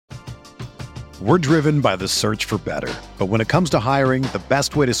We're driven by the search for better. But when it comes to hiring, the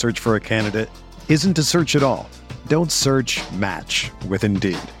best way to search for a candidate isn't to search at all. Don't search, match with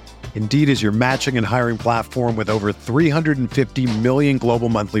Indeed. Indeed is your matching and hiring platform with over 350 million global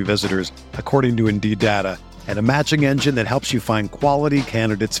monthly visitors, according to Indeed data, and a matching engine that helps you find quality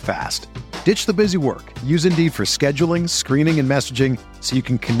candidates fast. Ditch the busy work. Use Indeed for scheduling, screening, and messaging so you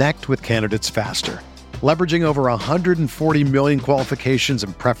can connect with candidates faster. Leveraging over 140 million qualifications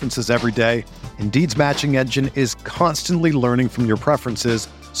and preferences every day, Indeed's matching engine is constantly learning from your preferences,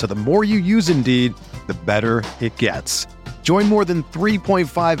 so the more you use Indeed, the better it gets. Join more than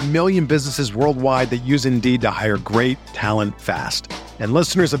 3.5 million businesses worldwide that use Indeed to hire great talent fast. And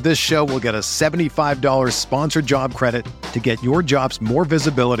listeners of this show will get a $75 sponsored job credit to get your jobs more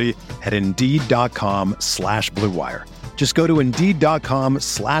visibility at Indeed.com/Blue Wire. Just go to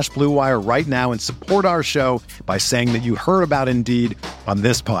Indeed.com/Blue Wire right now and support our show by saying that you heard about Indeed on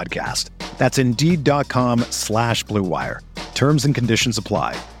this podcast. That's Indeed.com/Blue Wire. Terms and conditions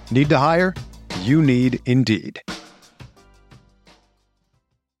apply. Need to hire? You need Indeed.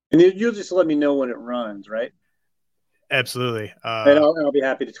 And you'll just let me know when it runs, right? Absolutely. And I'll be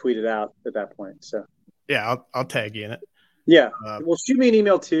happy to tweet it out at that point. So yeah, I'll tag you in it. Yeah. Well, shoot me an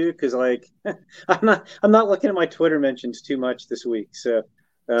email too, because like I'm not looking at my Twitter mentions too much this week. So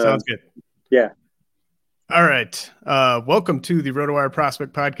sounds good. Yeah. All right. Welcome to the RotoWire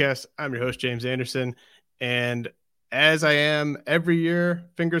Prospect Podcast. I'm your host, James Anderson, and as I am every year,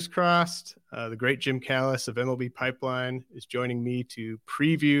 fingers crossed, the great Jim Callis of MLB Pipeline is joining me to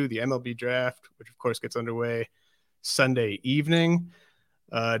preview the MLB draft, which of course gets underway Sunday evening.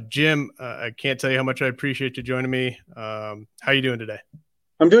 Jim, I can't tell you how much I appreciate you joining me. How are you doing today?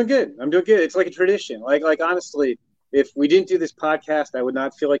 I'm doing good. It's like a tradition. Like honestly, if we didn't do this podcast, I would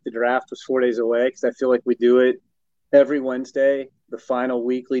not feel like the draft was 4 days away, because I feel like we do it every Wednesday, the final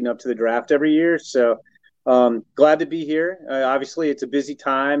week leading up to the draft every year. So glad to be here. Obviously, it's a busy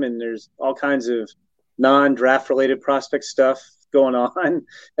time, and there's all kinds of non-draft related prospect stuff going on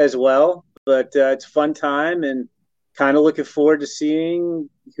as well. But it's a fun time, and kind of looking forward to seeing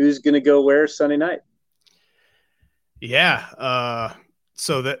who's going to go where Sunday night. Yeah. I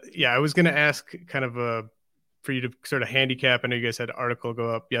was going to ask kind of for you to sort of handicap. I know you guys had an article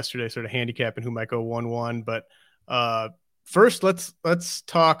go up yesterday, sort of handicapping who might go 1-1, but first let's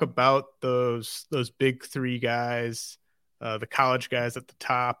talk about those big three guys, the college guys at the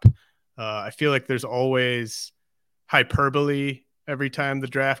top. I feel like there's always hyperbole every time the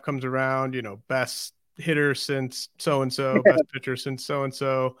draft comes around, best hitter since so-and-so, best pitcher since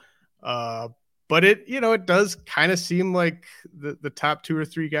so-and-so. But it does kind of seem like the top two or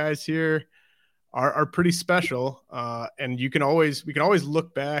three guys here are pretty special. And we can always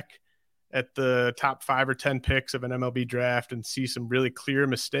look back at the top 5 or 10 picks of an MLB draft and see some really clear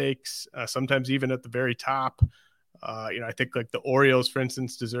mistakes, sometimes even at the very top. I think like the Orioles, for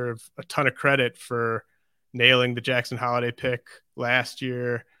instance, deserve a ton of credit for nailing the Jackson Holiday pick last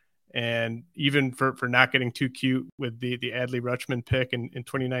year, and even for not getting too cute with the Adley Rutschman pick in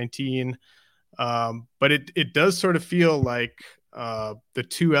 2019. But it does sort of feel like the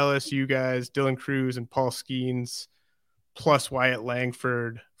two LSU guys, Dylan Crews and Paul Skeens, plus Wyatt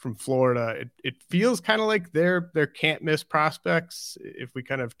Langford from Florida, it feels kind of like they're can't miss prospects if we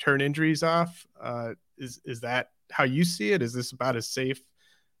kind of turn injuries off. Is that how you see it? Is this about as safe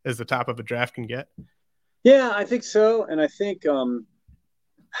as the top of a draft can get? Yeah, I think so. And I think,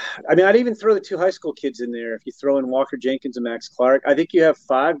 I'd even throw the two high school kids in there. If you throw in Walker Jenkins and Max Clark, I think you have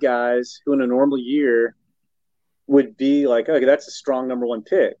 5 guys who in a normal year would be like, okay, that's a strong number 1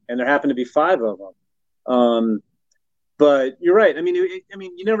 pick. And there happen to be 5 of them. But you're right. I mean, you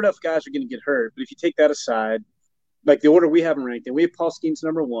never know if guys are going to get hurt. But if you take that aside, like the order we have them ranked in, we have Paul Skeens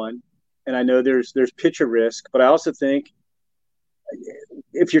number 1. And I know there's pitcher risk, but I also think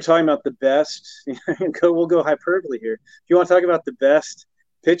if you're talking about the best, we'll go hyperbole here. If you want to talk about the best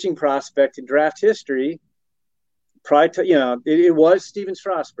pitching prospect in draft history, probably it was Steven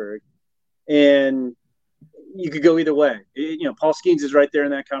Strasburg, and you could go either way. Paul Skeens is right there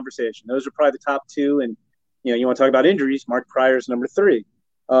in that conversation. Those are probably the top 2, and you want to talk about injuries. Mark Pryor's number 3.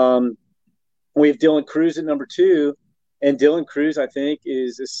 We have Dylan Crews at number 2, and Dylan Crews, I think,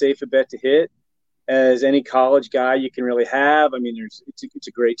 is as safe a bet to hit as any college guy you can really have. I mean, it's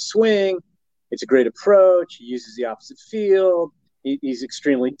a great swing, it's a great approach. He uses the opposite field. He's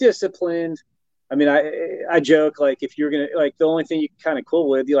extremely disciplined. I mean, I joke, like, if you're going to, like, the only thing you kind of cool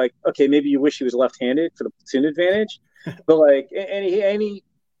with, you're like, okay, maybe you wish he was left-handed for the platoon advantage. But, like,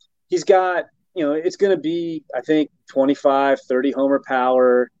 he's got, it's going to be, I think, 25, 30 homer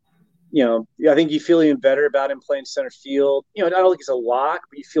power. I think you feel even better about him playing center field. I don't think it's a lock,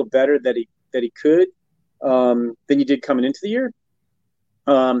 but you feel better that he that he could than you did coming into the year.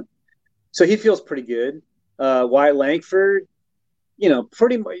 So he feels pretty good. Wyatt Langford,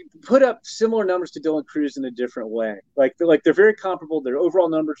 pretty much put up similar numbers to Dylan Cruz in a different way. Like they're very comparable. Their overall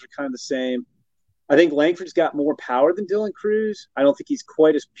numbers are kind of the same. I think Langford's got more power than Dylan Cruz. I don't think he's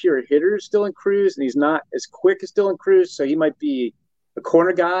quite as pure a hitter as Dylan Cruz, and he's not as quick as Dylan Cruz. So he might be a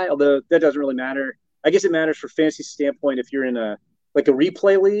corner guy, although that doesn't really matter. I guess it matters for fantasy standpoint if you're in a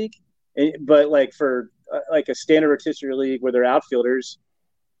replay league, but like for like a standard rotisserie league where they're outfielders,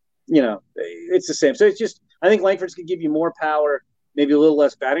 it's the same. So it's just, I think Langford's going to give you more power, maybe a little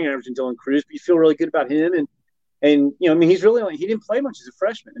less batting average than Dylan Cruz, but you feel really good about him. And he's really he didn't play much as a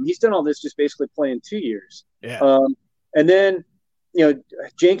freshman. I mean, he's done all this just basically playing 2 years. Yeah. And then,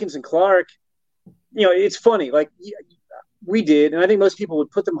 Jenkins and Clark, it's funny. Like we did, and I think most people would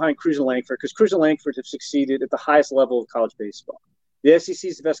put them behind Cruz and Langford because Cruz and Langford have succeeded at the highest level of college baseball. The SEC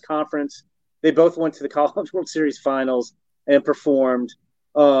is the best conference. They both went to the College World Series finals and performed.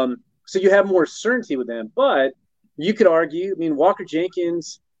 So you have more certainty with them. But you could argue, Walker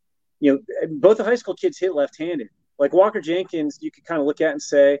Jenkins, both the high school kids hit left-handed. Like Walker Jenkins, you could kind of look at and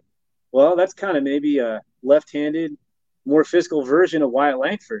say, well, that's kind of maybe a left-handed, more physical version of Wyatt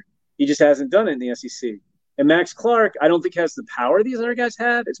Langford. He just hasn't done it in the SEC. And Max Clark, I don't think has the power these other guys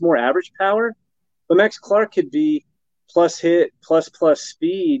have. It's more average power. But Max Clark could be plus hit, plus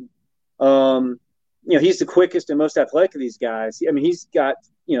speed. He's the quickest and most athletic of these guys. I mean, he's got,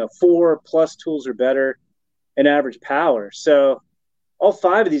 4+ tools or better and average power. So all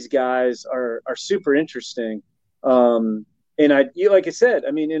 5 of these guys are super interesting. And like I said,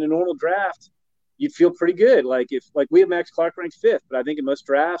 in a normal draft, you'd feel pretty good. Like we have Max Clark ranked 5th, but I think in most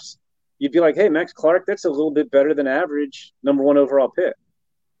drafts, you'd be like, hey, Max Clark, that's a little bit better than average, number 1 overall pick.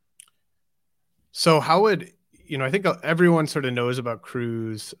 So how would, I think everyone sort of knows about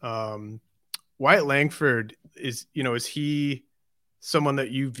Cruz. Wyatt Langford is he someone that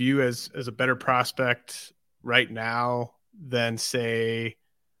you view as a better prospect right now than say,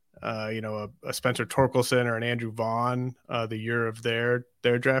 a Spencer Torkelson or an Andrew Vaughn, the year of their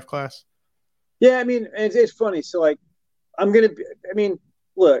draft class? Yeah. It's funny. So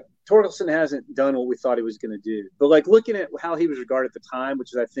look, Torkelson hasn't done what we thought he was going to do, but looking at how he was regarded at the time,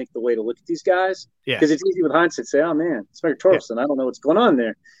 which is, I think, the way to look at these guys, because it's easy with hindsight to say, oh man, Spencer Torkelson, I don't know what's going on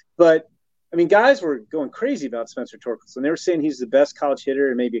there. But guys were going crazy about Spencer Torkelson. They were saying he's the best college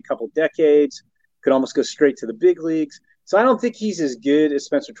hitter in maybe a couple decades, could almost go straight to the big leagues. So I don't think he's as good as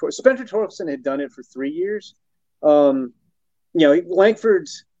Spencer Torkelson. Spencer Torkelson had done it for 3 years.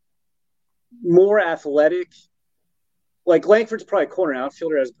 Langford's more athletic. Like Langford's probably a corner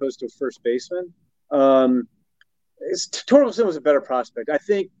outfielder as opposed to a first baseman. Torkelson was a better prospect. I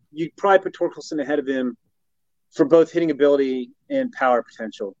think you'd probably put Torkelson ahead of him for both hitting ability and power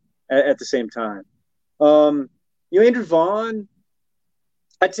potential at the same time. Andrew Vaughn,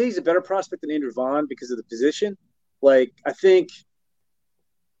 I'd say he's a better prospect than Andrew Vaughn because of the position. I think,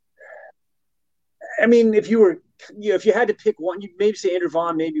 if you had to pick one, you'd maybe say Andrew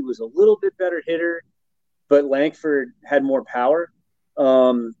Vaughn maybe was a little bit better hitter, but Langford had more power.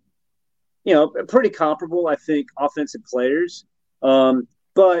 Pretty comparable, I think, offensive players.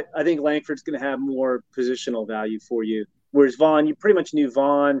 But I think Langford's going to have more positional value for you. Whereas Vaughn, you pretty much knew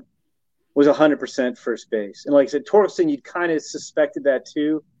Vaughn was 100% first base. And like I said, Torkelson, you'd kind of suspected that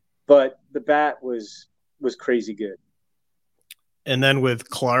too, but the bat was crazy good. And then with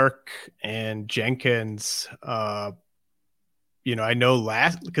Clark and Jenkins, I know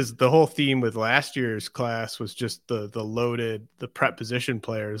because the whole theme with last year's class was just the loaded, the prep position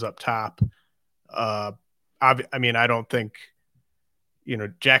players up top. I don't think,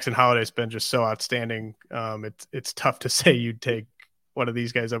 Jackson Holliday's been just so outstanding. It's tough to say you'd take one of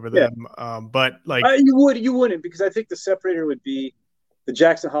these guys over them. But you wouldn't, because I think the separator would be the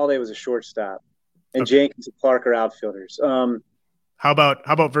Jackson Holiday was a shortstop and Jenkins and Clark are outfielders. How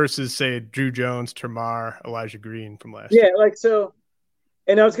about versus say Drew Jones, Termar, Elijah Green from last year? Yeah,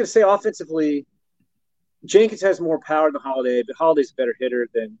 and I was going to say offensively, Jenkins has more power than Holiday, but Holiday's a better hitter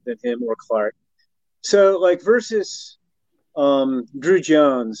than him or Clark. So versus Drew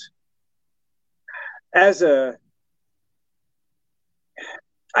Jones, I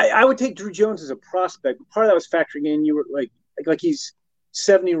would take Drew Jones as a prospect. But part of that was factoring in you were like he's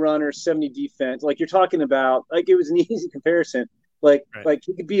 70 runner, 70 defense. You're talking about it was an easy comparison. Right.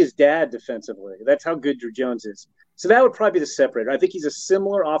 He could be his dad defensively. That's how good Drew Jones is. So that would probably be the separator. I think he's a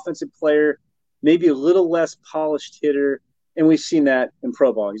similar offensive player, maybe a little less polished hitter, and we've seen that in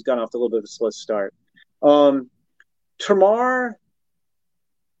pro ball. He's gone off to a little bit of a slow start. Termar,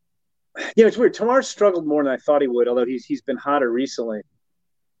 it's weird. Termar struggled more than I thought he would, although he's been hotter recently.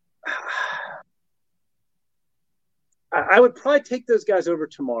 I would probably take those guys over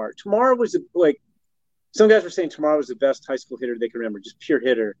Tamar. Tamar was some guys were saying Tamar was the best high school hitter they could remember, just pure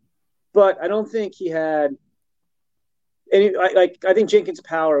hitter. But I don't think he had any. I think Jenkins'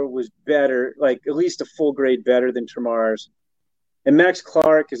 power was better, like at least a full grade better than Tamar's. And Max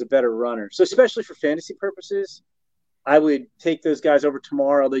Clark is a better runner. So especially for fantasy purposes, I would take those guys over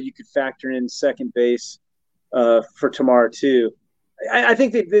Tamar, although you could factor in second base for Tamar too. I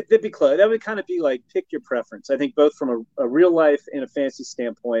think they'd be close. That would kind of be like pick your preference. I think both from a real life and a fantasy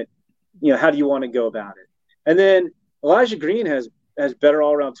standpoint, how do you want to go about it? And then Elijah Green has better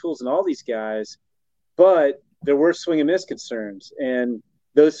all-around tools than all these guys, but there were swing and miss concerns, and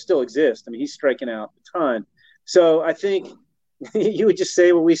those still exist. I mean, he's striking out a ton. So I think you would just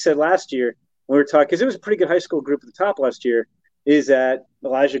say what we said last year when we were talking, because it was a pretty good high school group at the top last year, is that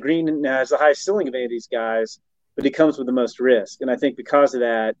Elijah Green has the highest ceiling of any of these guys, but he comes with the most risk. And I think because of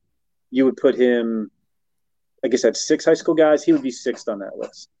that, you would put him, I guess that's 6 high school guys. He would be 6th on that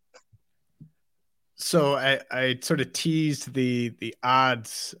list. So I sort of teased the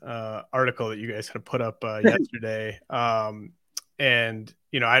odds article that you guys had put up yesterday. And,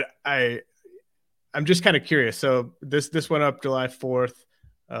 I'm just kind of curious. So this went up July 4th,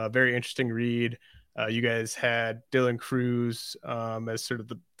 very interesting read. You guys had Dylan Cruz as sort of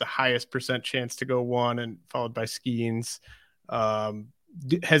the highest % chance to go 1, and followed by Skeens.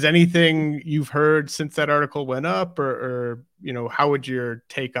 Has anything you've heard since that article went up, or how would your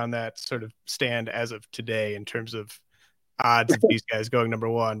take on that sort of stand as of today in terms of odds of these guys going number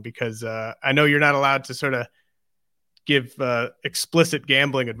 1? Because I know you're not allowed to sort of give explicit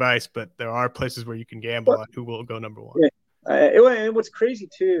gambling advice, but there are places where you can gamble on who will go number 1. Yeah. And what's crazy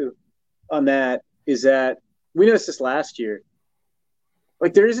too on that is that we noticed this last year.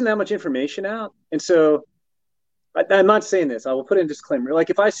 Like, there isn't that much information out. And so I'm not saying this. I will put in a disclaimer. Like,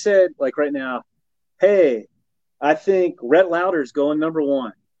 if I said, like, right now, hey, I think Rhett Lauder's going number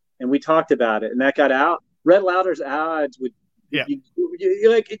 1, and we talked about it, and that got out, Rhett Lauder's odds would they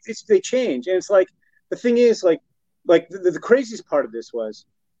change. And it's like, the thing is, like the craziest part of this was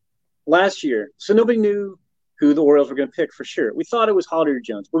last year. So nobody knew who the Orioles were going to pick for sure. We thought it was Holliday or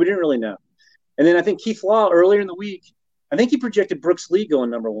Jones, but we didn't really know. And then I think Keith Law earlier in the week, I think he projected Brooks Lee going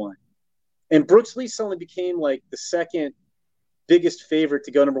number 1. And Brooks Lee suddenly became like the second biggest favorite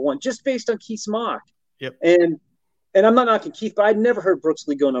to go number 1, just based on Keith's mock. Yep. And I'm not knocking Keith, but I'd never heard Brooks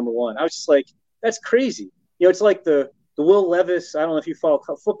Lee go number 1. I was just like, that's crazy. It's like the Will Levis. I don't know if you follow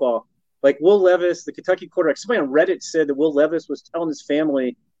football. Like Will Levis, the Kentucky quarterback. Somebody on Reddit said that Will Levis was telling his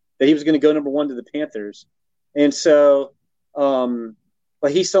family that he was going to go number 1 to the Panthers. And so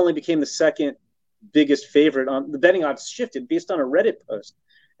he suddenly became the second biggest favorite. On the betting odds shifted based on a Reddit post.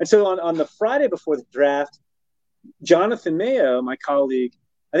 And so on the Friday before the draft, Jonathan Mayo, my colleague,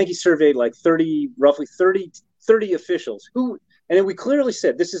 I think he surveyed like roughly 30 officials and then we clearly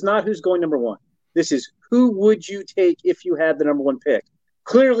said, this is not who's going number 1. This is who would you take if you had the number 1 pick.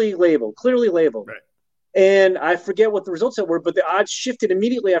 Clearly labeled. Right. And I forget what the results were, but the odds shifted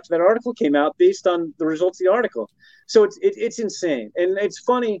immediately after that article came out based on the results of the article. So it's insane. And it's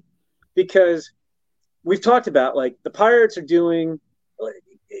funny because we've talked about, like, the Pirates are doing –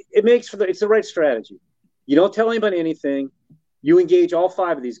 it's the right strategy. You don't tell anybody anything. You engage all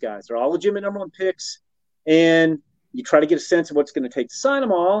 5 of these guys. They're all legitimate number 1 picks, and you try to get a sense of what's going to take to sign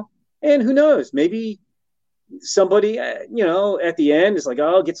them all. And who knows? Maybe somebody, at the end is like,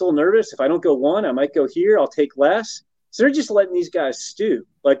 oh, gets a little nervous. If I don't go 1, I might go here. I'll take less. So they're just letting these guys stew.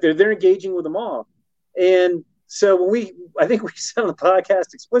 Like, they're engaging with them all. And so I think we said on the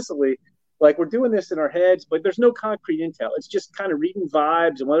podcast explicitly, like, we're doing this in our heads, but there's no concrete intel. It's just kind of reading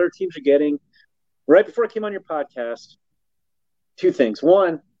vibes and what other teams are getting. Right before I came on your podcast, 2 things.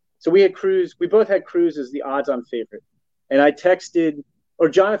 One, so we both had Cruz as the odds-on favorite. And I texted, or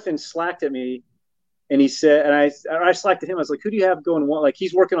Jonathan slacked at me, and he said, and I slacked at him. I was like, who do you have going 1? Like,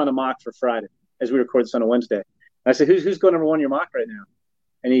 he's working on a mock for Friday as we record this on a Wednesday. And I said, who's going number 1 in your mock right now?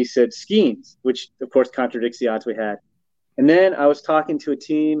 And he said Skeens, which of course contradicts the odds we had. And then I was talking to a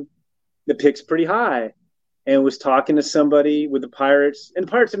team that picks pretty high, and was talking to somebody with the Pirates, and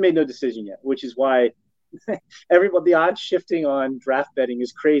the Pirates have made no decision yet, which is why the odds shifting on draft betting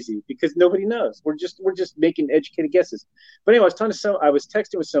is crazy, because nobody knows. We're just making educated guesses. But anyway, I was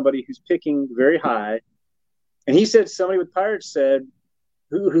texting with somebody who's picking very high, and he said somebody with Pirates said,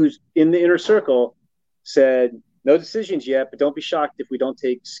 who's in the inner circle, said no decisions yet, but don't be shocked if we don't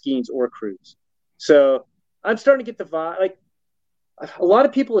take Skeens or Cruz. So I'm starting to get the vibe. Like, a lot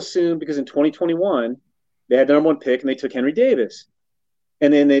of people assume because in 2021 they had the number 1 pick and they took Henry Davis,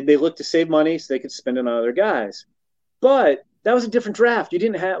 and then they looked to save money so they could spend it on other guys. But that was a different draft. You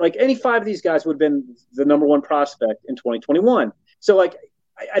didn't have like any 5 of these guys would have been the number 1 prospect in 2021. So like,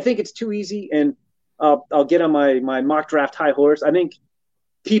 I think it's too easy, and I'll get on my mock draft high horse. I think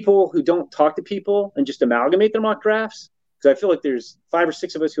people who don't talk to people and just amalgamate their mock drafts, because I feel like there's 5 or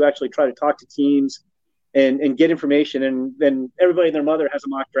 6 of us who actually try to talk to teams and get information, and then everybody and their mother has a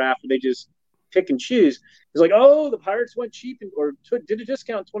mock draft where they just pick and choose. It's like, oh, the Pirates went cheap or did a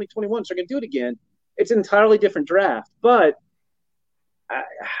discount in 2021, so they're going to do it again. It's an entirely different draft. But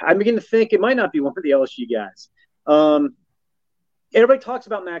I begin to think it might not be one of the LSU guys. Everybody talks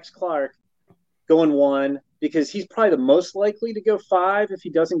about Max Clark going 1 because he's probably the most likely to go 5 if he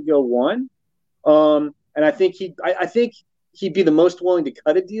doesn't go 1. And I think he'd be the most willing to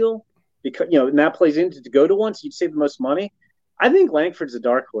cut a deal because, and that plays into to go to 1, so you'd save the most money. I think Langford's a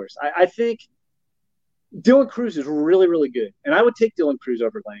dark horse. I think Dylan Cruz is really, really good, and I would take Dylan Cruz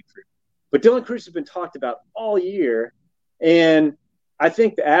over Langford. But Dylan Cruz has been talked about all year, and I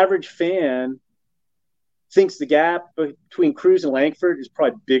think the average fan thinks the gap between Cruz and Langford is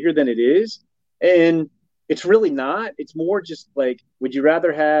probably bigger than it is, and it's really not. It's more just like, would you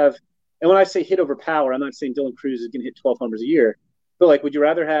rather have – and when I say hit over power, I'm not saying Dylan Cruz is going to hit 12 homers a year, but like, would you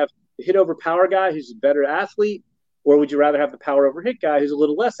rather have the hit over power guy who's a better athlete, or would you rather have the power over hit guy who's a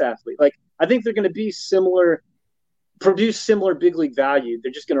little less athlete? Like, I think they're going to be similar, produce similar big league value.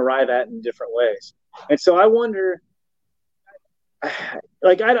 They're just going to arrive at it in different ways. And so I wonder,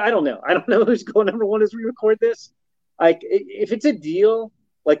 like, I don't know. I don't know who's going number 1 as we record this. Like, if it's a deal,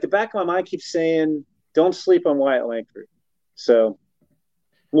 like the back of my mind keeps saying, don't sleep on Wyatt Langford. So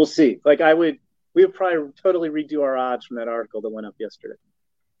we'll see. Like we would probably totally redo our odds from that article that went up yesterday.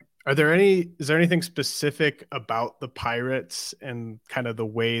 Is there anything specific about the Pirates and kind of the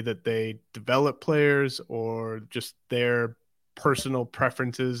way that they develop players, or just their personal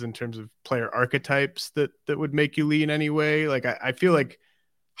preferences in terms of player archetypes that would make you lean any way? Like, I feel like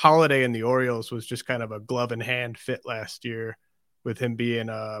Holiday and the Orioles was just kind of a glove in hand fit last year with him being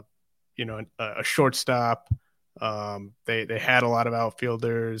a shortstop. They had a lot of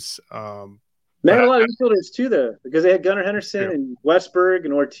outfielders. They had a lot of infielders too, though, because they had Gunnar Henderson and Westberg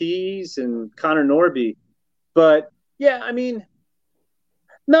and Ortiz and Connor Norby. But yeah, I mean,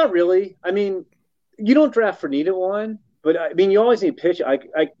 not really. I mean, you don't draft for need at 1, but I mean, you always need pitch.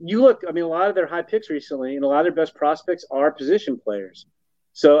 You look. I mean, a lot of their high picks recently and a lot of their best prospects are position players.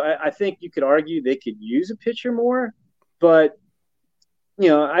 So I think you could argue they could use a pitcher more, but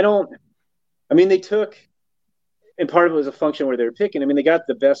I don't. I mean, they took. And part of it was a function where they were picking. I mean, they got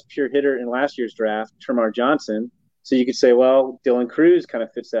the best pure hitter in last year's draft, Termarr Johnson. So you could say, well, Dylan Cruz kind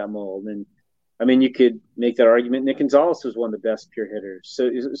of fits that mold. And, I mean, you could make that argument. Nick Gonzalez was one of the best pure hitters.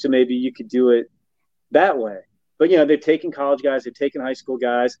 So maybe you could do it that way. But, they've taken college guys. They've taken high school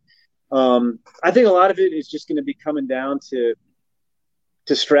guys. I think a lot of it is just going to be coming down to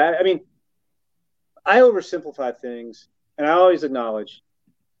strat. I mean, I oversimplify things, and I always acknowledge –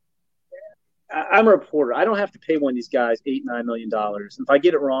 I'm a reporter. I don't have to pay one of these guys $8-9 million. If I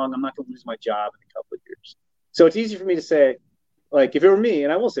get it wrong, I'm not going to lose my job in a couple of years. So it's easy for me to say, like, if it were me,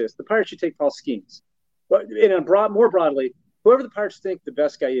 and I will say this, the Pirates should take Paul Skeens. But more broadly, whoever the Pirates think the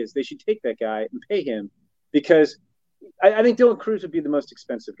best guy is, they should take that guy and pay him, because I think Dylan Cruz would be the most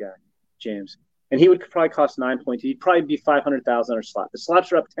expensive guy, James, and he would probably cost 9.2. He'd probably be $500,000 a slot. The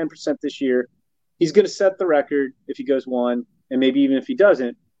slots are up 10% this year. He's going to set the record if he goes 1, and maybe even if he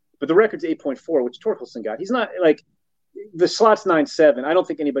doesn't. But the record's 8.4, which Torkelson got. He's not like the slot's 9.7. I don't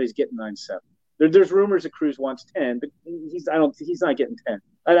think anybody's getting 9.7. There's rumors that Cruz wants 10, but he's not getting 10.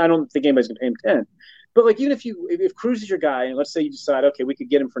 I don't think anybody's gonna pay him 10. But like, even if Cruz is your guy, and let's say you decide, okay, we could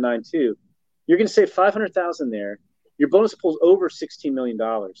get him for 9.2, you're gonna save $500,000 there. Your bonus pool's over $16 million.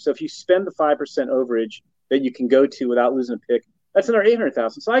 So if you spend the 5% overage that you can go to without losing a pick, that's another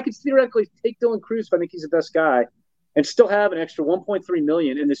 $800,000. So I could theoretically take Dylan Cruz if I think he's the best guy, and still have an extra $1.3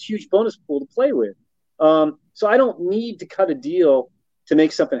 million in this huge bonus pool to play with. So I don't need to cut a deal to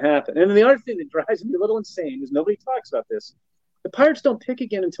make something happen. And then the other thing that drives me a little insane is nobody talks about this. The Pirates don't pick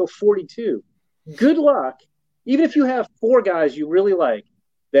again until 42. Good luck. Even if you have 4 guys you really like,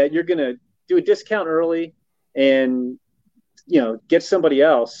 that you're going to do a discount early and, get somebody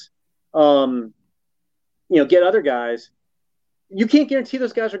else, get other guys. You can't guarantee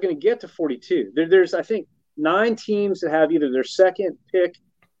those guys are going to get to 42. There's, I think, 9 teams that have either their second pick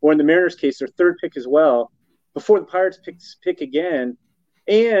or, in the Mariners' case, their third pick as well before the Pirates pick again,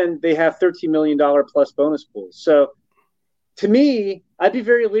 and they have $13 million plus bonus pools. So to me, I'd be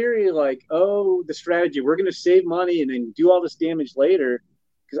very leery, like, the strategy, we're going to save money and then do all this damage later,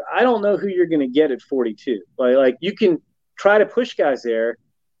 because I don't know who you're going to get at 42. Like you can try to push guys there,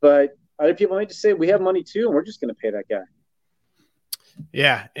 but other people might just say, we have money too, and we're just going to pay that guy.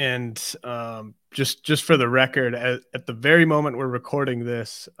 Yeah, and just for the record, at the very moment we're recording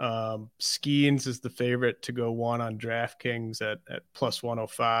this, Skeens is the favorite to go one on DraftKings at plus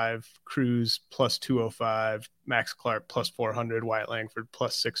 105, Cruz plus 205, Max Clark plus 400, Wyatt Langford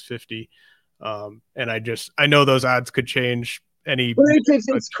plus 650. And I know those odds could change any. But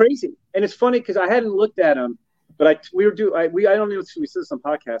it's crazy, and it's funny because I hadn't looked at them, but I don't know if we said this on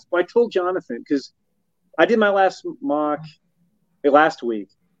podcast, but I told Jonathan because I did my last mock last week,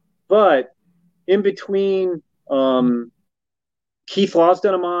 but in between, Keith Law's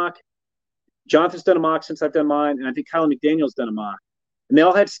done a mock, Jonathan's done a mock since I've done mine, and I think Kyle McDaniel's done a mock, and they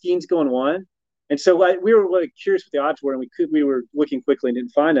all had Skeens going one, and so we were like curious what the odds were, and we were looking quickly and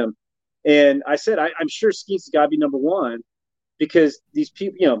didn't find them, and I said I'm sure Skeens has got to be number one because these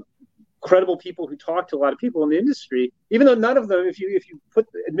people, credible people who talk to a lot of people in the industry, even though none of them, if you put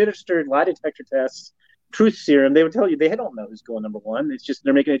administered lie detector tests, truth serum, they would tell you they don't know who's going number one. It's just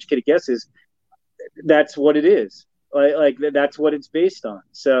they're making educated guesses. That's what it is. Like that's what it's based on.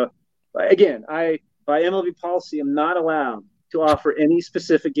 So again, by MLB policy, I'm not allowed to offer any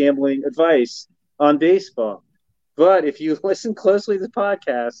specific gambling advice on baseball. But if you listen closely to the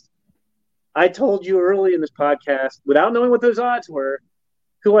podcast, I told you early in this podcast, without knowing what those odds were,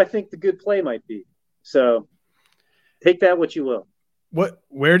 who I think the good play might be. So take that what you will.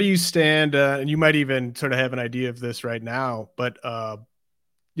 Where do you stand? And you might even sort of have an idea of this right now, but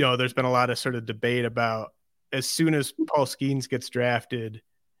there's been a lot of sort of debate about as soon as Paul Skeens gets drafted,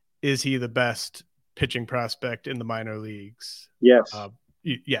 is he the best pitching prospect in the minor leagues? Yes.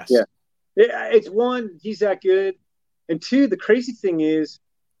 Yes. Yeah. It's one, he's that good. And two, the crazy thing is,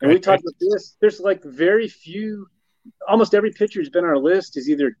 and we talked about this, there's like very few, almost every pitcher who's been on our list has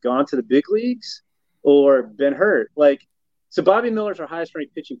either gone to the big leagues or been hurt. So Bobby Miller's our highest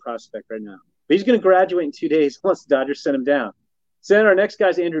ranked pitching prospect right now. But he's going to graduate in 2 days unless the Dodgers send him down. So then our next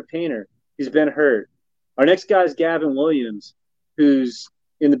guy's Andrew Painter. He's been hurt. Our next guy is Gavin Williams, who's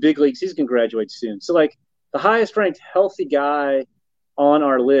in the big leagues. He's going to graduate soon. So the highest ranked healthy guy on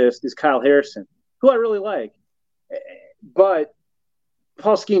our list is Kyle Harrison, who I really like. But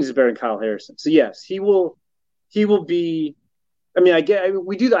Paul Skeens is better than Kyle Harrison. So yes, he will be. I mean, I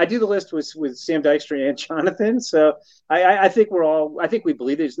do the list with Sam Dykstra and Jonathan. So I think we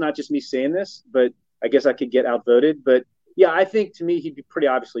believe it. It's not just me saying this, but I guess I could get outvoted. But yeah, I think to me, he'd pretty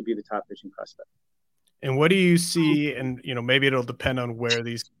obviously be the top pitching prospect. And what do you see? And, maybe it'll depend on where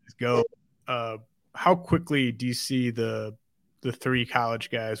these go. How quickly do you see the three college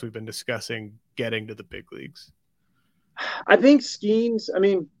guys we've been discussing getting to the big leagues? I think Skeens,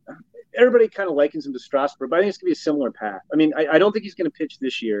 everybody kind of likens him to Strasburg, but I think it's going to be a similar path. I don't think he's going to pitch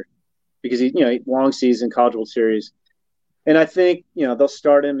this year because he, long season, College World Series. And I think, they'll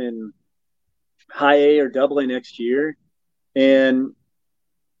start him in high A or double A next year. And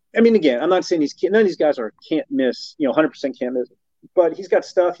again, I'm not saying none of these guys can't miss, 100% can't miss, but he's got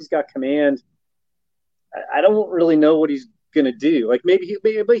stuff. He's got command. I don't really know what he's going to do. Maybe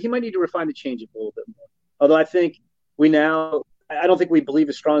he might need to refine the changeup a little bit more. Although I think I don't think we believe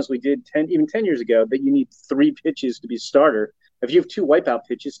as strong as we did 10 years ago that you need 3 pitches to be a starter. If you have 2 wipeout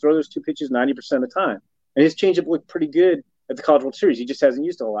pitches, throw those 2 pitches 90% of the time. And his changeup looked pretty good at the College World Series. He just hasn't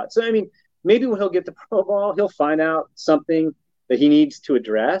used it a lot. So, maybe when he'll get the pro ball, he'll find out something that he needs to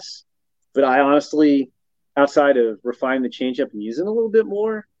address. But I honestly, outside of refining the changeup and using it a little bit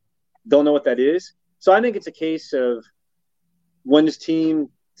more, don't know what that is. So I think it's a case of when this team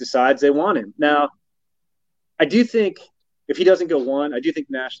decides they want him. Now, I do think if he doesn't go 1, I do think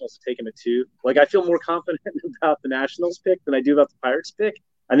the Nationals will take him at 2. I feel more confident about the Nationals pick than I do about the Pirates pick.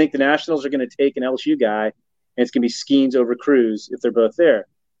 I think the Nationals are going to take an LSU guy, and it's going to be Skeens over Cruz if they're both there.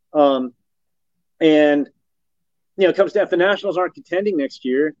 It comes down, if the Nationals aren't contending next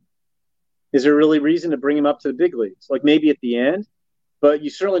year, is there really reason to bring him up to the big leagues? Maybe at the end, but you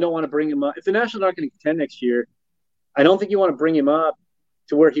certainly don't want to bring him up. If the Nationals aren't going to contend next year, I don't think you want to bring him up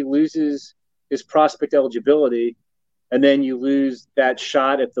to where he loses his prospect eligibility, and then you lose that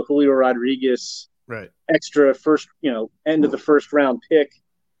shot at the Julio Rodriguez extra first, end of the first round pick,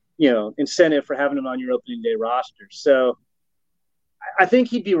 incentive for having him on your opening day roster. So I think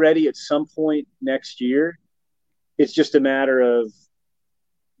he'd be ready at some point next year. It's just a matter of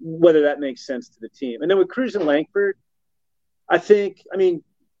whether that makes sense to the team. And then with Cruz and Langford, I think,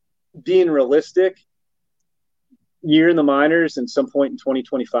 being realistic, year in the minors and some point in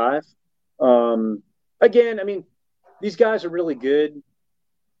 2025. Again, these guys are really good.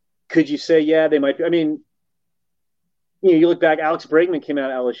 Could you say, yeah, they might be? You look back, Alex Bregman came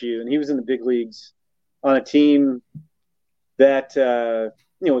out of LSU, and he was in the big leagues on a team that,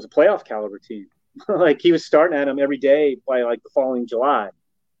 was a playoff caliber team. like he was starting at him every day by like the following July.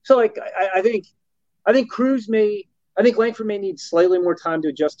 So like I think Langford may need slightly more time to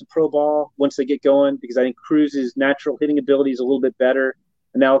adjust to pro ball once they get going, because I think Cruz's natural hitting ability is a little bit better,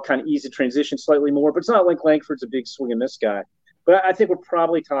 and that'll kind of ease the transition slightly more. But it's not like Langford's a big swing and miss guy. But I think we're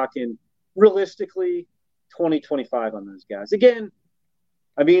probably talking realistically 2025 on those guys. Again,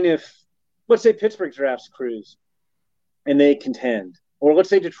 I mean, if let's say Pittsburgh drafts Cruz and they contend, or let's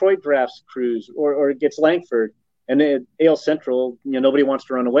say Detroit drafts Cruz or gets Langford and then AL Central, nobody wants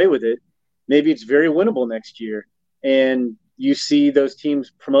to run away with it. Maybe it's very winnable next year. And you see those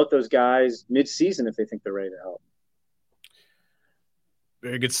teams promote those guys mid-season if they think they're ready to help.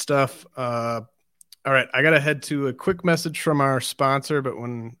 Very good stuff. All right, I got to head to a quick message from our sponsor, but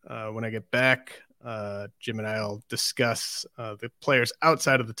when I get back, Jim and I will discuss the players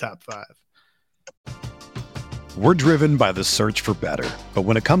outside of the top 5. We're driven by the search for better. But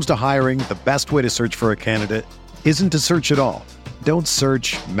when it comes to hiring, the best way to search for a candidate isn't to search at all. Don't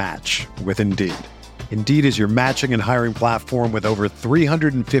search, match with Indeed. Indeed is your matching and hiring platform with over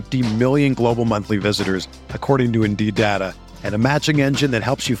 350 million global monthly visitors, according to Indeed data, and a matching engine that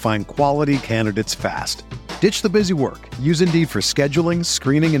helps you find quality candidates fast. Ditch the busy work. Use Indeed for scheduling,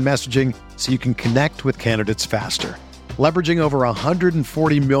 screening, and messaging so you can connect with candidates faster. Leveraging over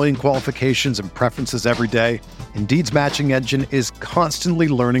 140 million qualifications and preferences every day, Indeed's matching engine is constantly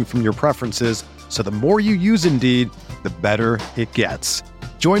learning from your preferences, so the more you use Indeed, the better it gets.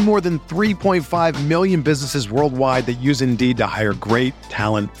 Join more than 3.5 million businesses worldwide that use Indeed to hire great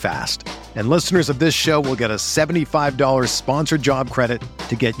talent fast. And listeners of this show will get a $75 sponsored job credit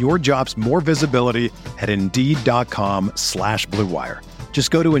to get your jobs more visibility at Indeed.com/Blue Wire. Just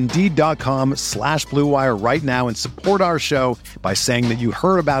go to Indeed.com/Blue Wire right now and support our show by saying that you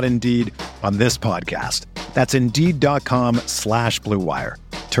heard about Indeed on this podcast. That's Indeed.com/Blue Wire.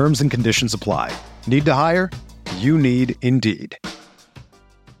 Terms and conditions apply. Need to hire? You need Indeed.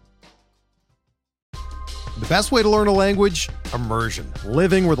 The best way to learn a language? Immersion.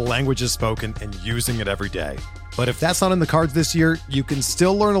 Living where the language is spoken and using it every day. But if that's not in the cards this year, you can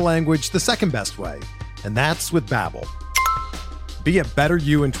still learn a language the second best way, and that's with Babbel. Be a better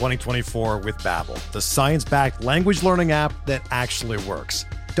you in 2024 with Babbel, the science-backed language learning app that actually works.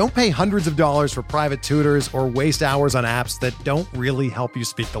 Don't pay hundreds of dollars for private tutors or waste hours on apps that don't really help you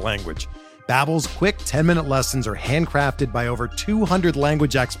speak the language. Babbel's quick 10-minute lessons are handcrafted by over 200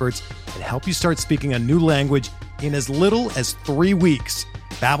 language experts and help you start speaking a new language in as little as 3 weeks.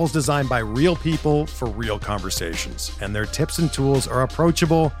 Babbel's designed by real people for real conversations, and their tips and tools are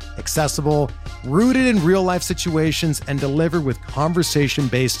approachable, accessible, rooted in real-life situations, and delivered with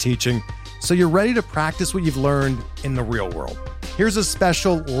conversation-based teaching, so you're ready to practice what you've learned in the real world. Here's a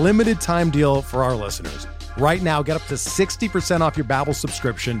special limited-time deal for our listeners. Right now, get up to 60% off your Babbel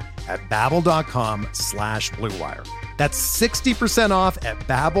subscription at Babbel.com/Blue Wire. That's 60% off at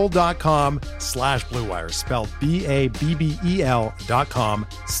Babbel.com/Blue Wire, spelled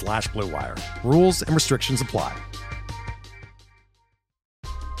BABBEL.com/Blue Wire. Rules and restrictions apply.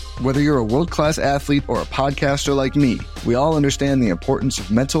 Whether you're a world-class athlete or a podcaster like me, we all understand the importance of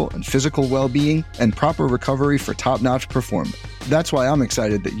mental and physical well-being and proper recovery for top-notch performance. That's why I'm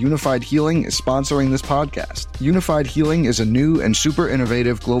excited that Unified Healing is sponsoring this podcast. Unified Healing is a new and super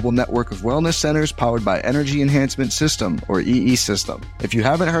innovative global network of wellness centers powered by Energy Enhancement System, or EE System. If you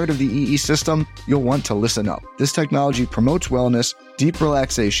haven't heard of the EE System, you'll want to listen up. This technology promotes wellness, deep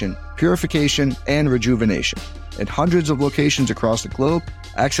relaxation, purification, and rejuvenation. At hundreds of locations across the globe,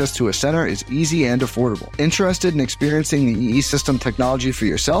 access to a center is easy and affordable. Interested in experiencing the EE System technology for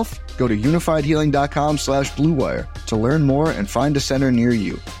yourself? Go to unifiedhealing.com/Blue Wire to learn more and find a center near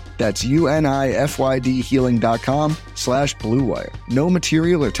you. That's UNIFYDhealing.com/Blue Wire. No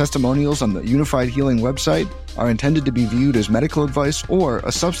material or testimonials on the Unified Healing website are intended to be viewed as medical advice or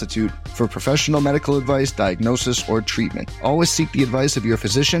a substitute for professional medical advice, diagnosis, or treatment. Always seek the advice of your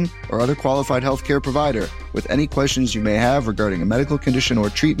physician or other qualified healthcare provider with any questions you may have regarding a medical condition or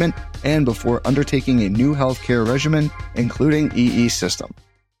treatment and before undertaking a new healthcare regimen, including EE System.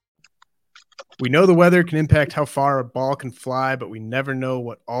 We know the weather can impact how far a ball can fly, but we never know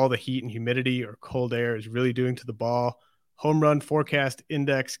what all the heat and humidity or cold air is really doing to the ball. Home Run Forecast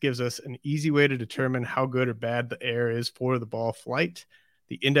Index gives us an easy way to determine how good or bad the air is for the ball flight.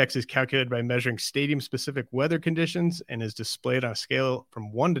 The index is calculated by measuring stadium-specific weather conditions and is displayed on a scale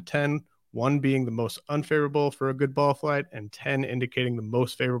from 1 to 10, 1 being the most unfavorable for a good ball flight and 10 indicating the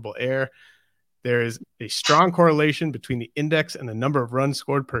most favorable air. There is a strong correlation between the index and the number of runs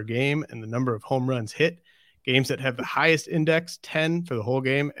scored per game and the number of home runs hit. Games that have the highest index, 10 for the whole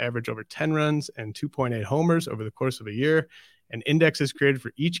game, average over 10 runs and 2.8 homers over the course of a year. An index is created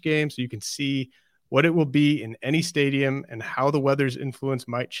for each game so you can see what it will be in any stadium and how the weather's influence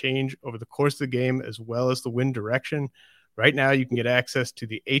might change over the course of the game, as well as the wind direction. Right now, you can get access to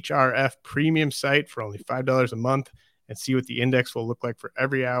the HRF premium site for only $5 a month and see what the index will look like for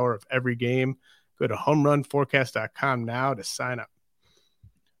every hour of every game. Go to homerunforecast.com now to sign up.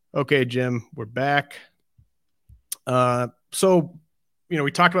 Okay, Jim, we're back. So,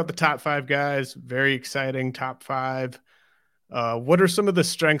 we talked about the top 5 guys, very exciting top 5. What are some of the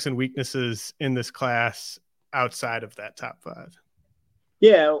strengths and weaknesses in this class outside of that top 5?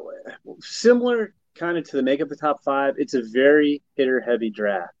 Yeah, similar kind of to the makeup of the top 5. It's a very hitter-heavy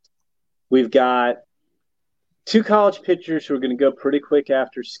draft. We've got 2 college pitchers who are going to go pretty quick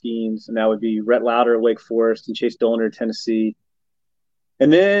after schemes, and that would be Rhett Lauder of Wake Forest and Chase Dollander of Tennessee.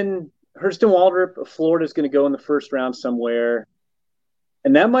 And then Hurston Waldrop of Florida is going to go in the first round somewhere,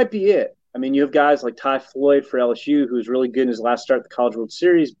 and that might be it. I mean, you have guys like Ty Floyd for LSU, who's really good in his last start at the College World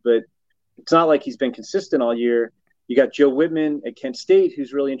Series, but it's not like he's been consistent all year. You got Joe Whitman at Kent State,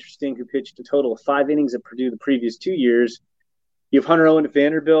 who's really interesting, who pitched a total of 5 innings at Purdue the previous 2 years. You have Hunter Owen at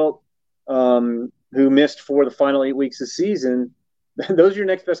Vanderbilt, who missed for the final 8 weeks of the season. Those are your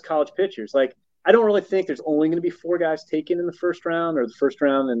next best college pitchers. Like, I don't really think there's only going to be 4 guys taken in the first round or the first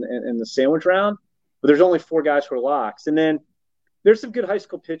round and the sandwich round, but there's only 4 guys who are locks. And then there's some good high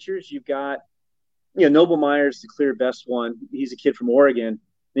school pitchers. You've got, Noble Myers, the clear best one. He's a kid from Oregon.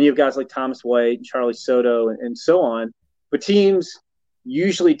 Then you have guys like Thomas White and Charlie Soto and so on. But teams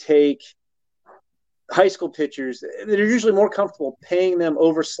usually take high school pitchers that are usually more comfortable paying them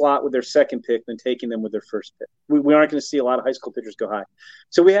over slot with their second pick than taking them with their first pick. We aren't going to see a lot of high school pitchers go high.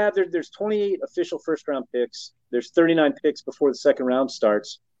 So we have there's 28 official first-round picks. There's 39 picks before the second round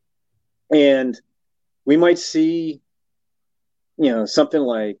starts. And we might see something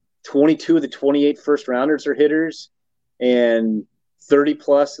like 22 of the 28 first rounders are hitters and 30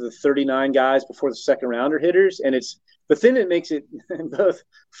 plus of the 39 guys before the second round are hitters. And it's the thing that makes it both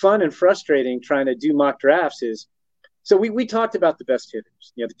fun and frustrating trying to do mock drafts is, so we talked about the best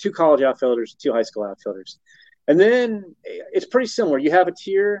hitters, the 2 college outfielders, 2 high school outfielders. And then it's pretty similar. You have a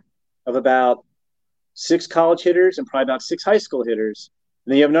tier of about 6 college hitters and probably about 6 high school hitters.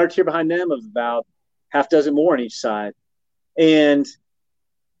 And then you have another tier behind them of about half dozen more on each side. And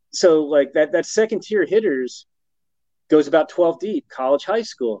so like that second tier hitters goes about 12 deep, college, high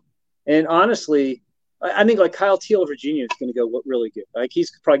school. And honestly, I think like Kyle Teal of Virginia is going to go really good. Like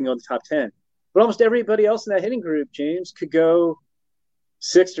he's probably going to go in the top 10. But almost everybody else in that hitting group, James, could go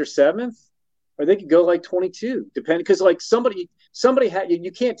 6th or 7th, or they could go like 22, depending. Because like somebody had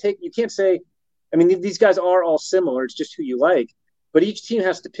you can't say. I mean, these guys are all similar. It's just who you like. But each team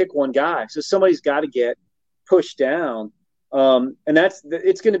has to pick one guy, so somebody's got to get pushed down. And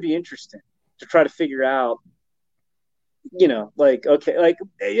it's going to be interesting to try to figure out, again,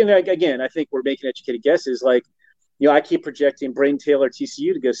 I think we're making educated guesses. Like, I keep projecting Braden Taylor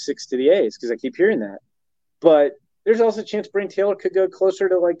TCU to go 6 to the A's because I keep hearing that. But there's also a chance Braden Taylor could go closer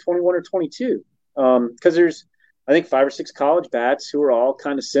to like 21 or 22 because there's, I think, 5 or 6 college bats who are all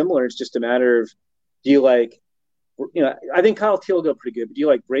kind of similar. It's just a matter of, do you like, I think Kyle Teal will go pretty good, but do you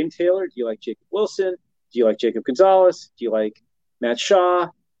like Braden Taylor? Do you like Jacob Wilson? Do you like Jacob Gonzalez? Do you like Matt Shaw?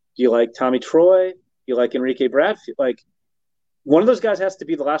 Do you like Tommy Troy? Do you like Enrique Bradfield? Like, one of those guys has to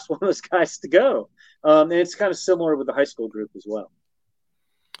be the last one of those guys to go. And it's kind of similar with the high school group as well.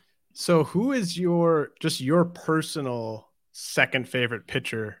 So who is your personal second favorite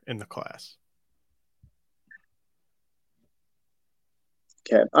pitcher in the class?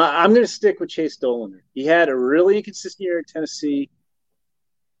 Okay. I'm going to stick with Chase Dollander. He had a really inconsistent year at Tennessee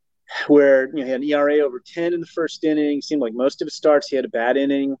where he had an ERA over 10 in the first inning. Seemed like most of his starts he had a bad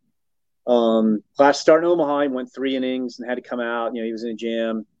inning. Last start in Omaha, he went 3 innings and had to come out. He was in a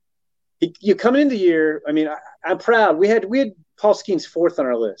jam. You coming into the year, I mean, I'm proud. We had Paul Skeens 4th on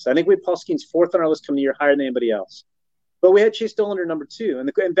our list. I think we had Paul Skeens 4th on our list coming the year, higher than anybody else. But we had Chase Dollander number 2.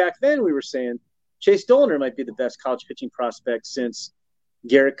 And back then we were saying Chase Dollander might be the best college pitching prospect since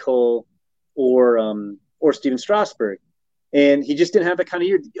Garrett Cole or Steven Strasburg. And he just didn't have that kind of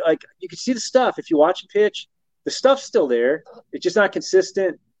year. Like, you could see the stuff. If you watch him pitch, the stuff's still there. It's just not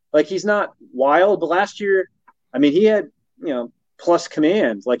consistent. Like, he's not wild. But last year, I mean, he had, plus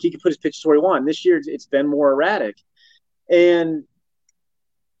command. Like, he could put his pitches where he wanted. This year, it's been more erratic. And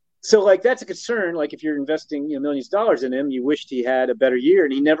so, like, that's a concern. Like, if you're investing, millions of dollars in him, you wished he had a better year.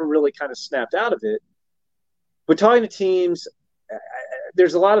 And he never really kind of snapped out of it. But talking to teams,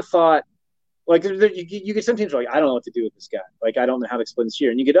 there's a lot of thought. Like, you get some teams are like, I don't know what to do with this guy. Like, I don't know how to explain this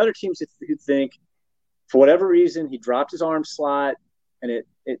year. And you get other teams who think, for whatever reason, he dropped his arm slot and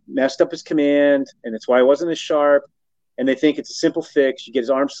it messed up his command, and it's why he wasn't as sharp. and they think it's a simple fix. You get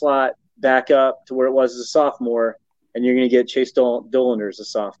his arm slot back up to where it was as a sophomore, and you're going to get Chase Dollander as a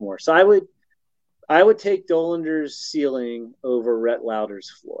sophomore. So I would take Dollander's ceiling over Rhett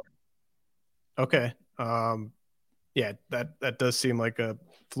Lauder's floor. Okay. Yeah, that does seem like a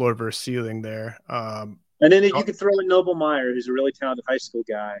floor versus ceiling there. And then you could throw in Noble Meyer, who's a really talented high school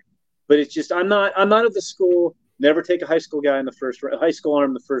guy. But it's just I'm not of the school. Never take a high school guy in the high school arm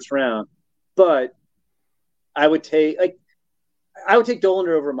in the first round. But I would take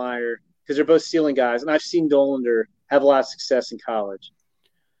Dollander over Meyer because they're both ceiling guys, and I've seen Dollander have a lot of success in college.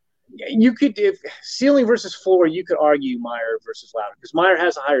 You could, if ceiling versus floor, you could argue Meyer versus Lauder because Meyer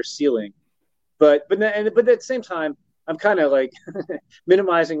has a higher ceiling. But at the same time, I'm kind of like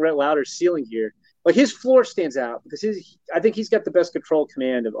minimizing Rhett Lauder's ceiling here. Like his floor stands out because I think he's got the best control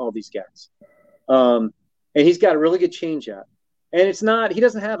command of all these guys. And he's got a really good changeup. And he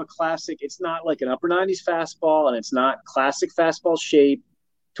doesn't have a classic, it's not like an upper 90s fastball, and it's not classic fastball shape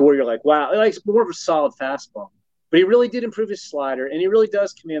to where you're like, wow, like it's more of a solid fastball. But he really did improve his slider, and he really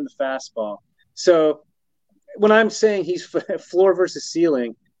does command the fastball. So when I'm saying he's floor versus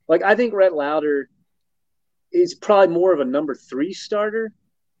ceiling, like I think Rhett Lauder is probably more of a number 3 starter,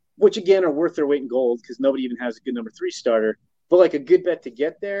 which again are worth their weight in gold because nobody even has a good number 3 starter, but like a good bet to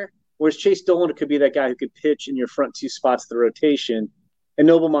get there. Whereas Chase Dollander could be that guy who could pitch in your front 2 spots of the rotation, and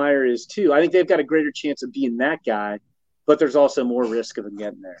Noble Meyer is too. I think they've got a greater chance of being that guy, but there's also more risk of him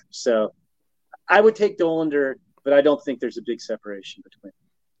getting there. So I would take Dollander, but I don't think there's a big separation between them.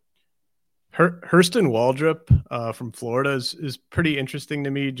 Hurston Waldrop from Florida is pretty interesting to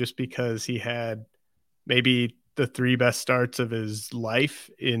me just because he had maybe the 3 best starts of his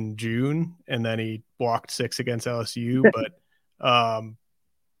life in June, and then he walked 6 against LSU. But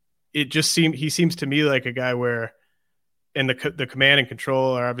he seems to me like a guy where, and the command and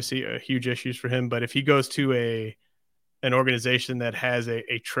control are obviously huge issues for him. But if he goes to an organization that has a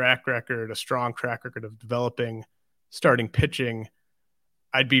strong track record of developing starting pitching,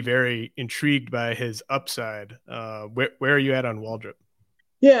 I'd be very intrigued by his upside. Where are you at on Waldrop?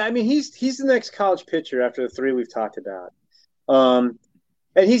 Yeah, I mean, he's the next college pitcher after the 3 we've talked about. And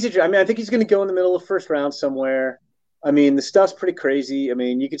I think he's going to go in the middle of the first round somewhere. I mean, the stuff's pretty crazy. I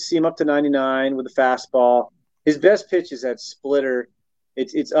mean, you could see him up to 99 with a fastball. His best pitch is that splitter.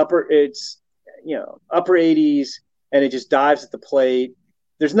 It's upper 80s, and it just dives at the plate.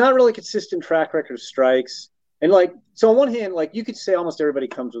 There's not really a consistent track record of strikes. And so on one hand, you could say almost everybody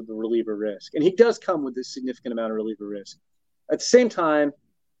comes with the reliever risk, and he does come with a significant amount of reliever risk. At the same time,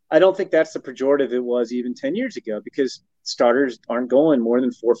 I don't think that's the pejorative it was even 10 years ago because starters aren't going more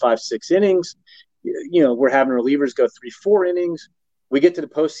than 4, 5, 6 innings. We're having relievers go 3, 4 innings. We get to the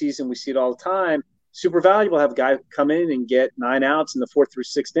postseason, we see it all the time. Super valuable to have a guy come in and get 9 outs in the 4th through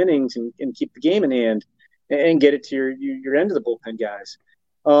 6th innings and keep the game in hand and get it to your end of the bullpen guys.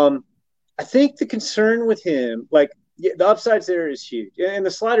 I think the concern with him, the upsides there is huge, and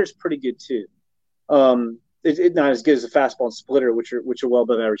the slider's pretty good too. It's not as good as a fastball and splitter, which are well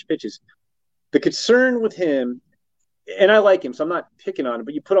above average pitches. The concern with him, and I like him, so I'm not picking on him,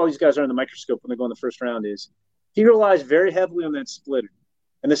 but you put all these guys under the microscope when they go in the first round, is he relies very heavily on that splitter.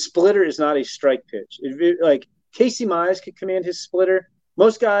 And the splitter is not a strike pitch. Casey Mize could command his splitter.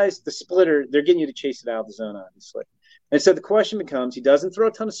 Most guys, the splitter, they're getting you to chase it out of the zone, obviously. And so the question becomes, he doesn't throw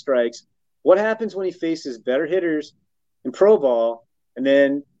a ton of strikes. What happens when he faces better hitters in pro ball and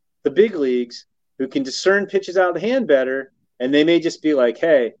then the big leagues who can discern pitches out of the hand better, and they may just be like,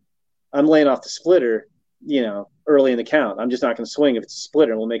 hey, I'm laying off the splitter, early in the count. I'm just not going to swing if it's a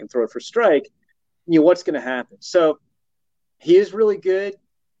splitter, and we'll make him throw it for strike. What's going to happen? So he is really good.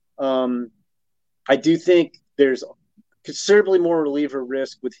 I do think there's considerably more reliever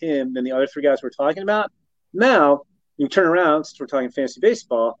risk with him than the other 3 guys we're talking about. Now, you turn around, since we're talking fantasy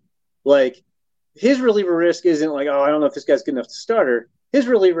baseball, his reliever risk isn't I don't know if this guy's good enough to starter. His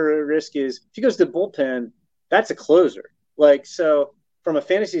reliever risk is if he goes to the bullpen, that's a closer. So from a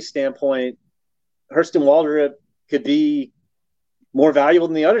fantasy standpoint, Hurston Waldrop could be more valuable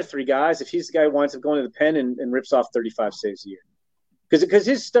than the other 3 guys if he's the guy who winds up going to the pen and rips off 35 saves a year. Because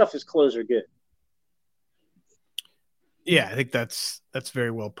his stuff is closer good. Yeah, I think that's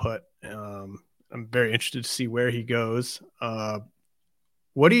very well put. I'm very interested to see where he goes. I've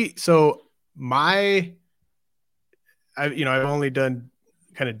only done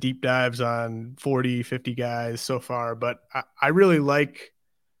kind of deep dives on 40, 50 guys so far, but I really like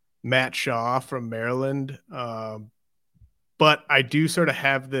Matt Shaw from Maryland. But I do sort of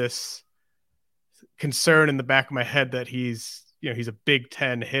have this concern in the back of my head that he's a Big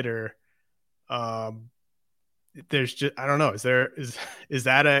Ten hitter. there's just, I don't know. Is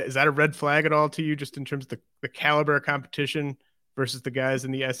that a red flag at all to you, just in terms of the caliber of competition versus the guys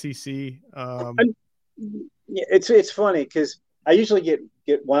in the SEC? It's funny because I usually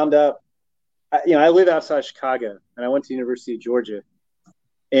get wound up. I live outside Chicago, and I went to the University of Georgia,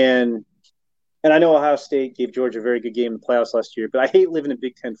 and I know Ohio State gave Georgia a very good game in the playoffs last year, but I hate living in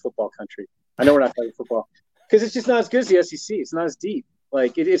Big Ten football country. I know we're not talking football because it's just not as good as the SEC. It's not as deep.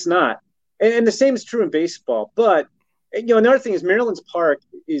 Like it's not. And the same is true in baseball. But, another thing is Maryland's park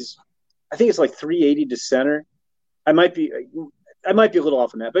is, I think it's like 380 to center. I might be a little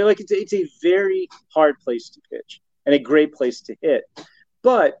off on that, but it's a very hard place to pitch and a great place to hit.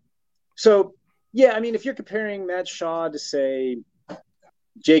 But so, yeah, I mean, if you're comparing Matt Shaw to, say,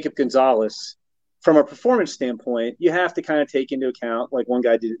 Jacob Gonzalez, from a performance standpoint, you have to kind of take into account, like one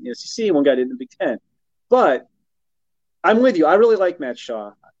guy did in the SEC and one guy did in the Big Ten. But I'm with you. I really like Matt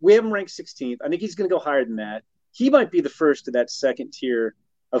Shaw. We have him ranked 16th. I think he's going to go higher than that. He might be the first of that second tier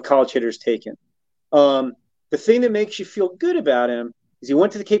of college hitters taken. The thing that makes you feel good about him is he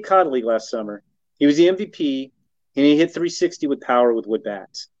went to the Cape Cod League last summer. He was the MVP, and he hit 360 with power with wood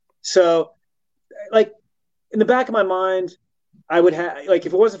bats. So, in the back of my mind, I would have, if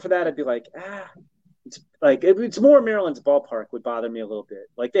it wasn't for that, I'd be like, it's more Maryland's ballpark would bother me a little bit.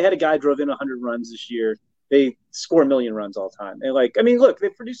 Like, they had a guy drove in 100 runs this year. They score 1 million runs all the time. And look,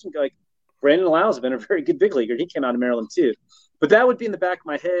 they've produced some, Brandon Lau's been a very good big leaguer. He came out of Maryland too. But that would be in the back of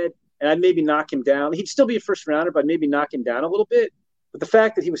my head, and I'd maybe knock him down. He'd still be a first rounder, but I'd maybe knock him down a little bit. But the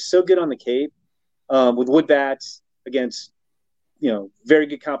fact that he was so good on the Cape with wood bats against, very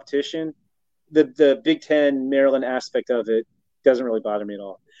good competition, the Big Ten Maryland aspect of it doesn't really bother me at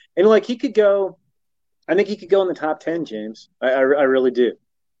all. And he could go, I think he could go in the top 10, James. I really do.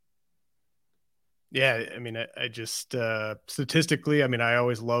 Yeah, I mean, I just statistically, I mean, I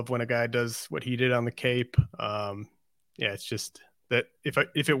always love when a guy does what he did on the Cape. Yeah, it's just that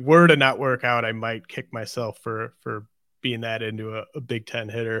if it were to not work out, I might kick myself for being that into a Big Ten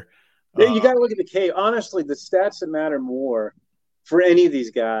hitter. Yeah, you got to look at the Cape. Honestly, the stats that matter more for any of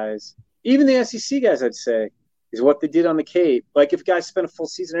these guys, even the SEC guys, I'd say, is what they did on the Cape. If guys spent a full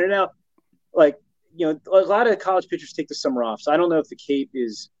season right now, a lot of college pitchers take the summer off. So I don't know if the Cape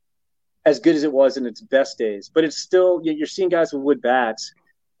is as good as it was in its best days, but it's still, you're seeing guys with wood bats.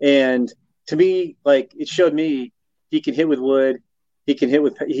 And to me, it showed me he can hit with wood. He can hit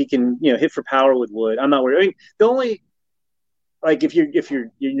hit for power with wood. I'm not worried. I mean, the only, if you're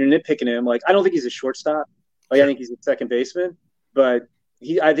nitpicking him, I don't think he's a shortstop. I think he's a second baseman, but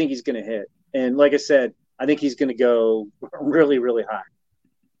I think he's going to hit. And like I said, I think he's going to go really, really high.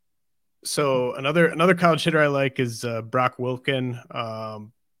 So another college hitter I like is Brock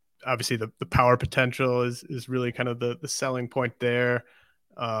Wilken. Obviously the power potential is really kind of the selling point there.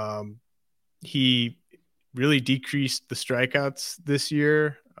 He really decreased the strikeouts this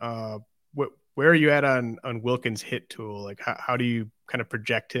year. Where are you at on Wilken's hit tool? How do you kind of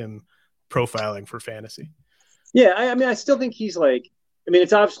project him profiling for fantasy? Yeah, I mean, I still think he's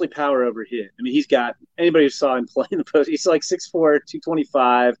it's obviously power over hit. I mean, he's got, anybody who saw him play in the post, he's 6'4",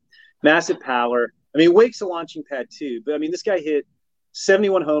 225, massive power. I mean, Wake's a launching pad too, but I mean, this guy hit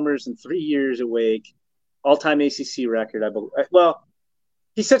 71 homers in 3 years at Wake, all-time ACC record, I believe. Well,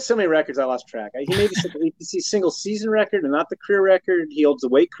 he set so many records, I lost track. He maybe set the ACC single-season record and not the career record. He holds the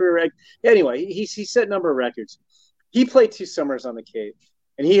Wake career record. Anyway, he set a number of records. He played 2 summers on the Cape,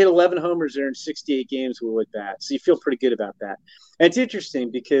 and he hit 11 homers there in 68 games with bats. So you feel pretty good about that. And it's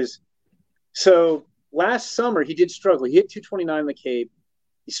interesting because last summer he did struggle. He hit 229 on the Cape.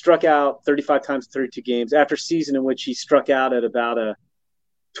 He struck out 35 times in 32 games after a season in which he struck out at about a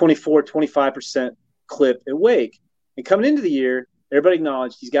 25% clip at Wake. And coming into the year, everybody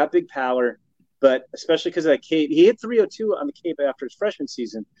acknowledged he's got big power, but especially because of that Cape, he hit 302 on the Cape after his freshman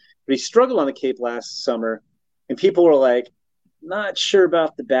season, but he struggled on the Cape last summer, and people were not sure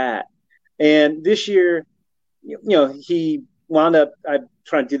about the bat. And this year, he wound up, I'm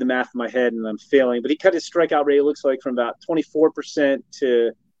trying to do the math in my head and I'm failing, but he cut his strikeout rate, it looks like, from about 24%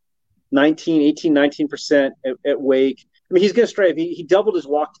 to 19% at Wake. I mean, he's going to strike. He doubled his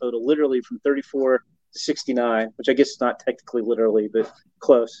walk total literally from 34 to 69, which I guess is not technically literally, but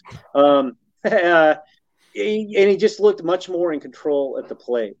close. And he just looked much more in control at the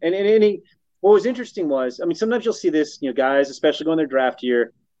plate. And what was interesting was, I mean, sometimes you'll see this, guys, especially going their draft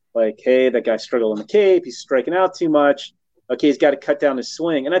year, hey, that guy struggled on the Cape. He's striking out too much. Okay, he's got to cut down his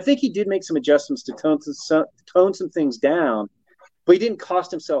swing. And I think he did make some adjustments to tone some things down, but he didn't cost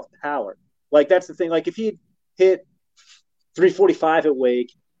himself power. That's the thing. If he had hit 345 at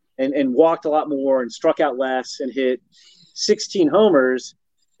Wake and walked a lot more and struck out less and hit 16 homers,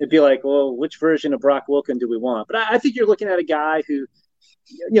 it'd be like, well, which version of Brock Wilken do we want? But I think you're looking at a guy who,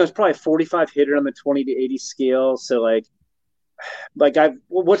 is probably a 45 hitter on the 20 to 80 scale. So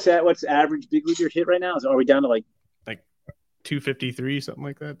what's that? What's average big leaguer hit right now? Are we down to like 253, something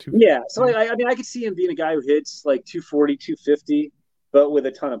like that? Yeah. So I could see him being a guy who hits like 240, 250, but with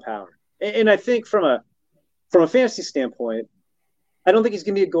a ton of power. And I think from a fantasy standpoint, I don't think he's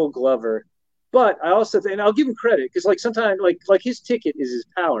going to be a Gold Glover. But I also think, and I'll give him credit, because like sometimes like his ticket is his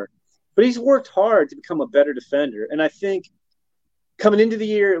power, but he's worked hard to become a better defender. And I think coming into the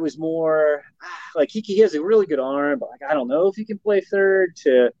year, it was more like he has a really good arm, but like I don't know if he can play third.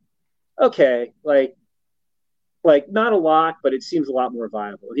 Okay, like not a lock, but it seems a lot more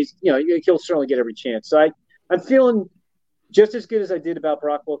viable. He'll certainly get every chance. So I'm feeling just as good as I did about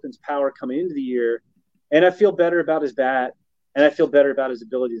Brock Wilken's power coming into the year, and I feel better about his bat, and I feel better about his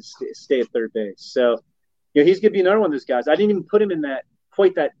ability to stay at third base. So, he's going to be another one of those guys. I didn't even put him in that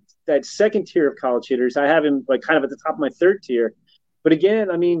second tier of college hitters. I have him like kind of at the top of my third tier. But again,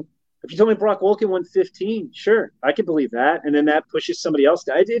 I mean, if you told me Brock Wilken won 15, sure, I could believe that, and then that pushes somebody else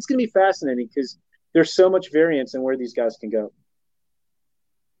down. It's going to be fascinating because there's so much variance in where these guys can go.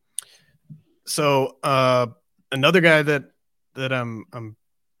 So another guy that I'm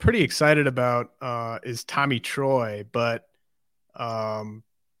pretty excited about is Tommy Troy, but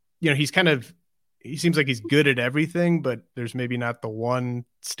he seems like he's good at everything, but there's maybe not the one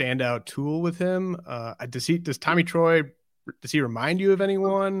standout tool with him. Does Tommy Troy, does he remind you of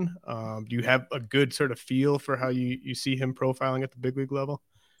anyone? Do you have a good sort of feel for how you see him profiling at the big league level?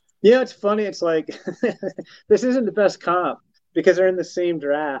 Yeah, it's funny. It's like this isn't the best comp because they're in the same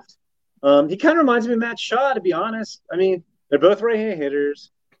draft. He kind of reminds me of Matt Shaw, to be honest. I mean, they're both right-handed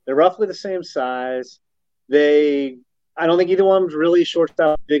hitters. They're roughly the same size. I don't think either one was really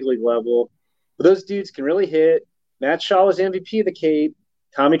shortstop big league level. But those dudes can really hit. Matt Shaw was MVP of the Cape.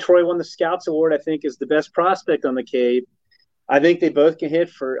 Tommy Troy won the Scouts Award, I think, is the best prospect on the Cape. I think they both can hit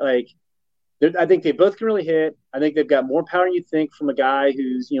I think they both can really hit. I think they've got more power than you think from a guy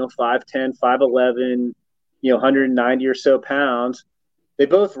who's, 5'10", 5'11", 190 or so pounds. They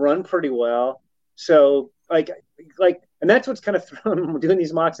both run pretty well. So, and that's what's kind of thrown doing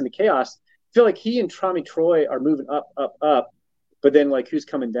these mocks into chaos. I feel like he and Tommy Troy are moving up, but then, who's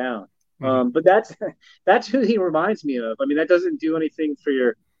coming down? Mm-hmm. But that's who he reminds me of. I mean, that doesn't do anything for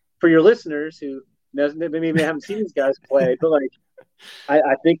your listeners who maybe haven't seen these guys play, but,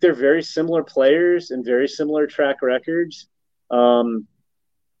 I think they're very similar players and very similar track records. Tommy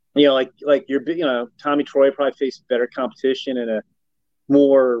Troy probably faced better competition in a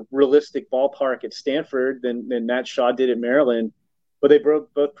more realistic ballpark at Stanford than Matt Shaw did at Maryland, but they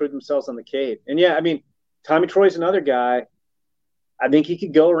both proved themselves on the Cape. And yeah, I mean, Tommy Troy's another guy. I think he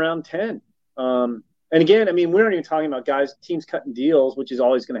could go around 10. And again, I mean, we're not even talking about teams cutting deals, which is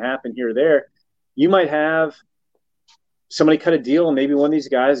always going to happen here or there. You might have somebody cut a deal and maybe one of these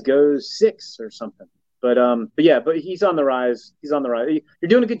guys goes 6 or something. But he's on the rise. He's on the rise. You're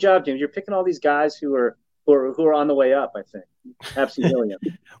doing a good job, James. You're picking all these guys who are on the way up, I think. Absolutely.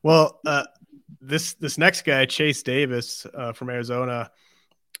 Well, this next guy, Chase Davis from Arizona,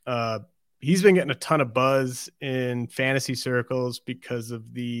 he's been getting a ton of buzz in fantasy circles because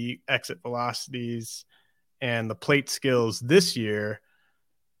of the exit velocities and the plate skills this year.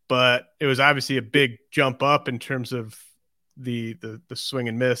 But it was obviously a big jump up in terms of the swing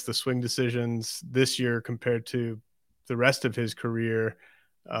and miss, the swing decisions this year compared to the rest of his career.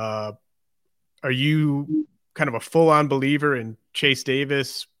 Are you kind of a full-on believer in Chase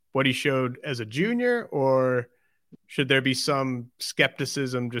Davis, what he showed as a junior, or should there be some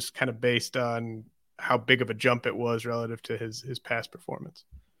skepticism just kind of based on how big of a jump it was relative to his past performance?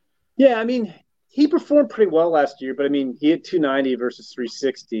 Yeah, I mean, he performed pretty well last year, but I mean, he hit 290 versus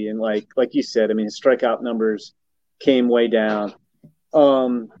 360, and like you said, I mean, his strikeout numbers came way down.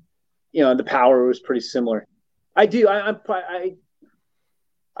 The power was pretty similar. I'm not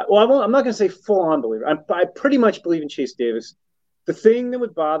going to say full-on believer. I pretty much believe in Chase Davis. The thing that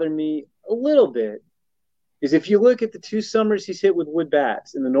would bother me a little bit is if you look at the 2 summers he's hit with wood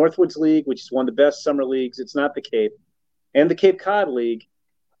bats in the Northwoods League, which is one of the best summer leagues. It's not the Cape, and the Cape Cod League.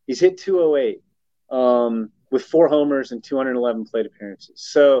 He's hit 208 with 4 homers and 211 plate appearances.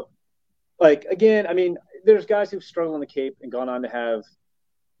 So, again, I mean, there's guys who've struggled on the Cape and gone on to have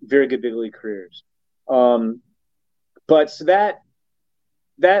very good big league careers. But so that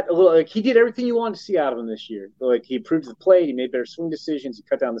a little, he did everything you wanted to see out of him this year. He improved the plate, he made better swing decisions, he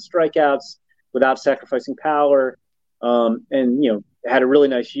cut down the strikeouts without sacrificing power, and had a really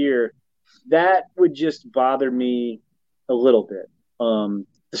nice year. That would just bother me a little bit. The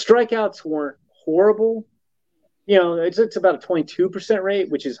strikeouts weren't horrible, it's about a 22% rate,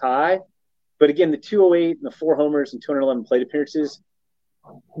 which is high. But again, the 208 and the 4 homers and 211 plate appearances,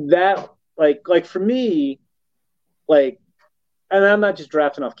 that like for me, and I'm not just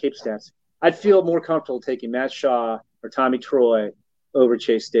drafting off Cape stats. I'd feel more comfortable taking Matt Shaw or Tommy Troy over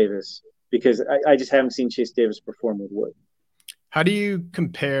Chase Davis because I just haven't seen Chase Davis perform with Wood. How do you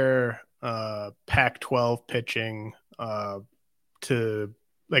compare Pac-12 pitching to,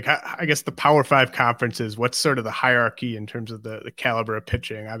 like, I guess the Power 5 conferences? What's sort of the hierarchy in terms of the caliber of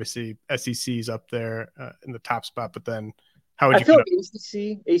pitching? Obviously, SEC is up there in the top spot, but then how would you? I feel like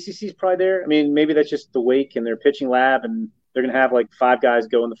ACC is probably there. I mean, maybe that's just the Wake and their pitching lab, and they're going to have like 5 guys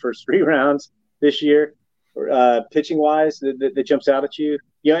go in the first 3 rounds this year, pitching wise. That jumps out at you.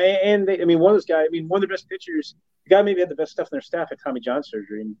 And one of those guys. I mean, one of the best pitchers. The guy maybe had the best stuff in their staff had Tommy John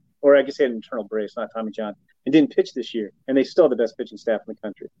surgery, or I guess he had an internal brace, not Tommy John, and didn't pitch this year. And they still have the best pitching staff in the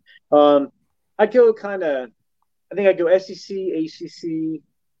country. I'd go I think I'd go SEC, ACC,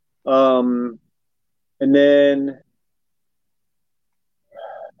 and then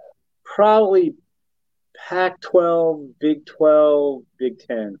probably Pac-12, Big 12, Big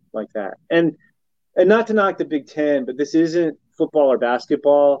 10, like that. And not to knock the Big 10, but this isn't football or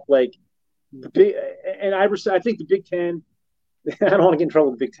basketball. Like, I think the Big 10, I don't want to get in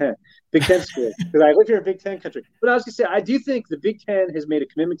trouble with the Big 10. Big 10 schools, because I live here in Big 10 country. But I was going to say, I do think the Big 10 has made a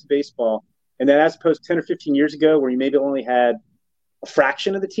commitment to baseball, and that as opposed to 10 or 15 years ago, where you maybe only had a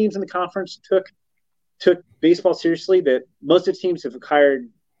fraction of the teams in the conference took baseball seriously, that most of the teams have hired,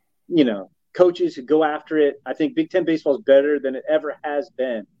 coaches who go after it. I think Big 10 baseball is better than it ever has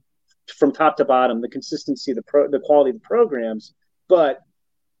been from top to bottom, the consistency, the quality of the programs. But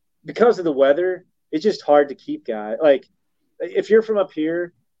because of the weather, it's just hard to keep guys. Like, if you're from up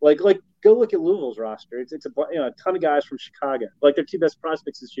here, like go look at Louisville's roster. It's a ton of guys from Chicago. Like, their 2 best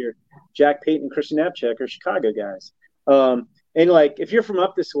prospects this year, Jack Payton and Christian Knapczyk, are Chicago guys. And like, if you're from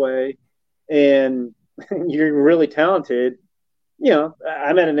up this way and you're really talented,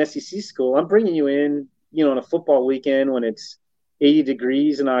 I'm at an SEC school. I'm bringing you in, on a football weekend when it's 80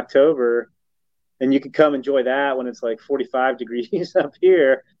 degrees in October, and you can come enjoy that when it's like 45 degrees up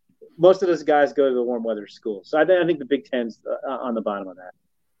here. Most of those guys go to the warm weather school. So I think the Big Ten's on the bottom of that.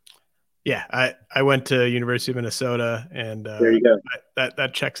 Yeah, I went to University of Minnesota, and there you go.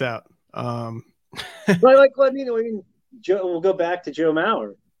 That checks out. We'll go back to Joe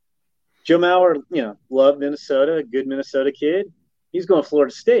Mauer. Joe Mauer, loved Minnesota, good Minnesota kid. He's going to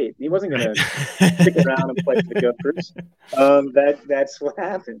Florida State. He wasn't going to stick around and play for the Gophers. That's what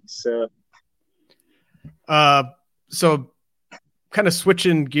happened. So kind of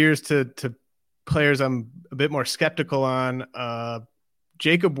switching gears to players I'm a bit more skeptical on.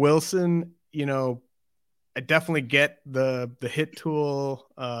 Jacob Wilson, I definitely get the hit tool,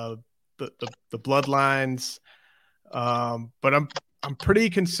 the bloodlines, but I'm pretty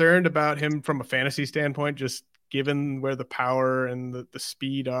concerned about him from a fantasy standpoint, just given where the power and the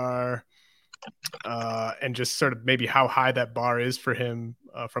speed are, and just sort of maybe how high that bar is for him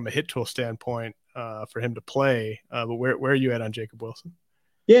from a hit tool standpoint for him to play. But where are you at on Jacob Wilson?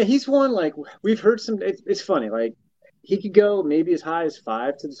 Yeah, he's one, like, we've heard it's funny, like, he could go maybe as high as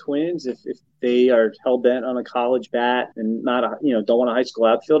 5 to the Twins if they are hell-bent on a college bat and not don't want a high school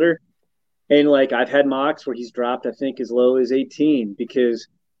outfielder. And like, I've had mocks where he's dropped, I think, as low as 18, because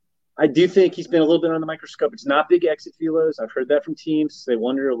I do think he's been a little bit on the microscope. It's not big exit velos. I've heard that from teams. They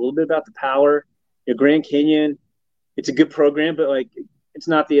wonder a little bit about the power. Grand Canyon, it's a good program, but like, it's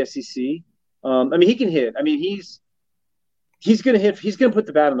not the SEC. He can hit. He's going to hit. He's going to put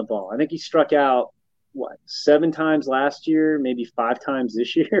the bat on the ball. I think he struck out 7 times last year, maybe 5 times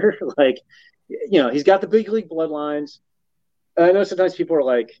this year. He's got the big league bloodlines. I know sometimes people are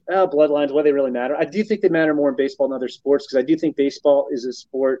like, bloodlines, why they really matter. I do think they matter more in baseball than other sports, because I do think baseball is a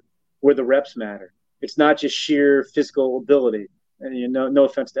sport where the reps matter. It's not just sheer physical ability. And no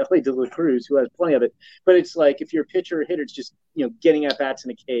offense to Ellie De La Cruz, who has plenty of it, but it's like, if you're a pitcher or hitter, it's just getting at bats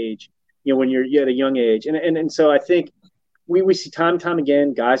in a cage. When you're at a young age, and so I think we see time and time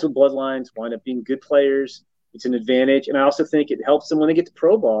again guys with bloodlines wind up being good players. It's an advantage, and I also think it helps them when they get to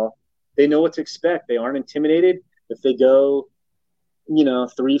pro ball. They know what to expect. They aren't intimidated if they go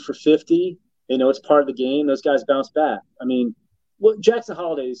 3 for 50. They know it's part of the game. Those guys bounce back. Jackson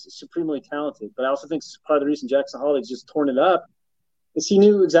Holliday is supremely talented, but I also think part of the reason Jackson Holliday's just torn it up is he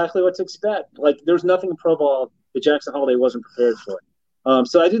knew exactly what to expect. Like, there's nothing in pro ball that Jackson Holliday wasn't prepared for.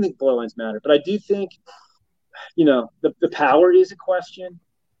 So I do think bloodlines matter, but I do think, the power is a question.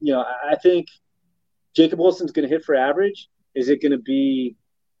 I think Jacob Wilson's going to hit for average. Is it going to be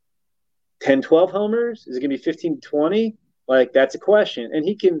 10, 12 homers? Is it going to be 15, 20? Like, that's a question. And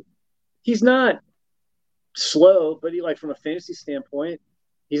he's not slow, but he, like, from a fantasy standpoint,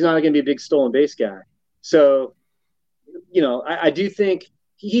 he's not going to be a big stolen base guy. So, I do think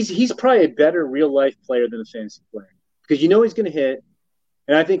he's probably a better real life player than a fantasy player because he's going to hit,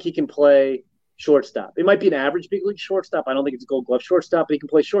 and I think he can play shortstop. It might be an average big league shortstop. I don't think it's a Gold Glove shortstop, but he can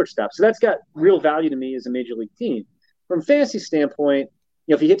play shortstop. So that's got real value to me as a major league team. From a fantasy standpoint,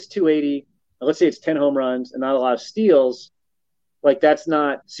 if he hits 280, let's say it's 10 home runs and not a lot of steals, like, that's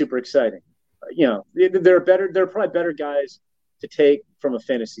not super exciting. There are probably better guys to take from a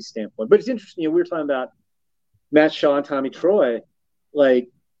fantasy standpoint. But it's interesting. We were talking about Matt Shaw and Tommy Troy. Like,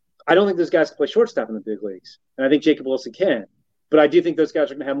 I don't think those guys can play shortstop in the big leagues, and I think Jacob Wilson can. But I do think those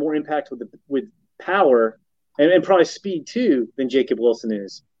guys are going to have more impact with power and probably speed too than Jacob Wilson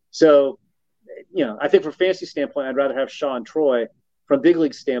is. So, I think from a fantasy standpoint, I'd rather have Shaw and Troy. From a big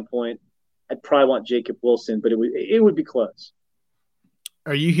league standpoint, I'd probably want Jacob Wilson, but it would be close.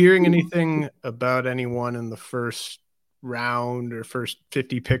 Are you hearing anything about anyone in the first round or first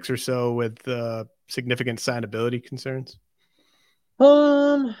 50 picks or so with significant signability concerns?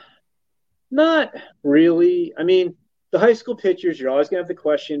 Not really. I mean, the high school pitchers, you're always going to have the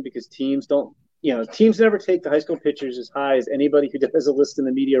question because teams never take the high school pitchers as high as anybody who does a list in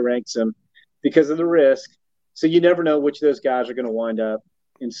the media ranks them because of the risk. So you never know which of those guys are going to wind up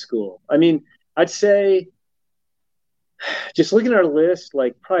in school. I mean, I'd say just looking at our list,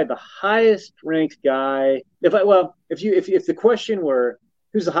 like, probably the highest ranked guy. If the question were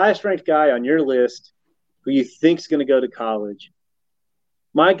who's the highest ranked guy on your list who you think is going to go to college,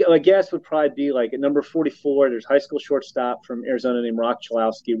 my guess would probably be, like, at number 44, there's high school shortstop from Arizona named Rock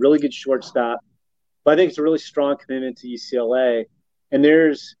Chalowski, really good shortstop. But I think it's a really strong commitment to UCLA. And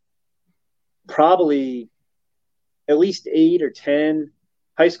there's probably at least 8 or 10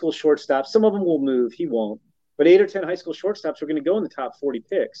 high school shortstops. Some of them will move. He won't. But 8 or 10 high school shortstops are going to go in the top 40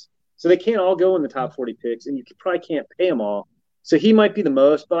 picks. So they can't all go in the top 40 picks, and you probably can't pay them all. So he might be the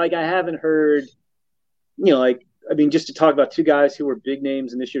most. But, like, I haven't heard, just to talk about two guys who were big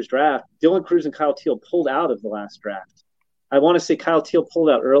names in this year's draft, Dylan Cruz and Kyle Teal pulled out of the last draft. I want to say Kyle Teal pulled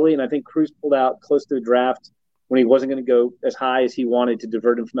out early, and I think Cruz pulled out close to the draft when he wasn't going to go as high as he wanted to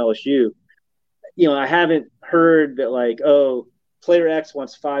divert him from LSU. I haven't heard that, like, player X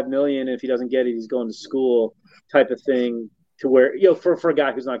wants $5 million, and if he doesn't get it, he's going to school type of thing, to where, for a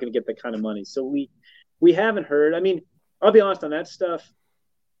guy who's not going to get that kind of money. So we haven't heard. I mean, I'll be honest on that stuff.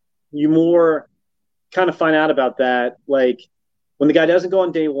 You more kind of find out about that, like, when the guy doesn't go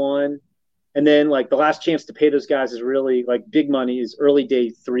on day one, and then, like, the last chance to pay those guys is really, like, big money is early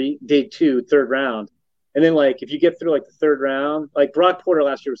day 2, third round. And then, like, if you get through, like, the third round, like, Brock Porter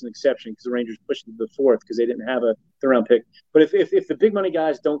last year was an exception because the Rangers pushed him to the fourth because they didn't have a third-round pick. But if the big money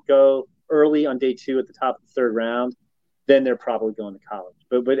guys don't go early on day 2 at the top of the third round, then they're probably going to college.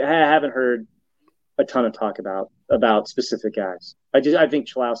 But I haven't heard a ton of talk about specific guys. I think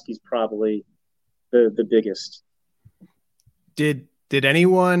Chalowski's probably the biggest. Did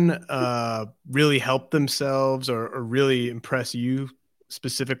anyone really help themselves or really impress you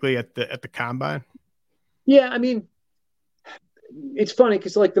specifically at the combine? Yeah, I mean, it's funny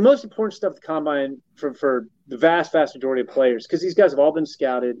because, like, the most important stuff at the combine for the vast majority of players, because these guys have all been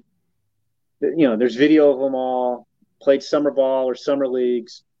scouted. There's video of them all, played summer ball or summer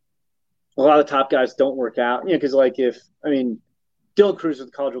leagues. A lot of the top guys don't work out, because, like, Dylan Cruz with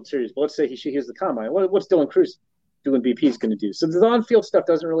the College World Series, but let's say he hears the combine. What's Dylan Cruz doing BP is going to do? So the on-field stuff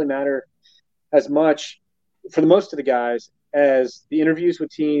doesn't really matter as much for the most of the guys as the interviews with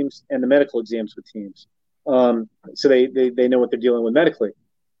teams and the medical exams with teams. So they know what they're dealing with medically.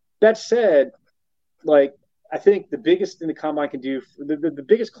 That said, like, I think the biggest thing the combine can do, the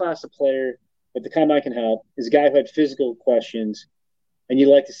biggest class of player that the combine can help is a guy who had physical questions, and you'd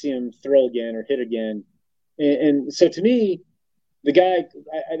like to see him throw again or hit again. And so to me, the guy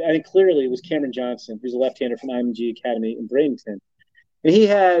I think clearly was Cameron Johnson, who's a left-hander from IMG Academy in Bradenton. And he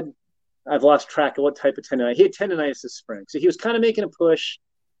had, I've lost track of what type of tendonitis. He had tendonitis this spring. So he was kind of making a push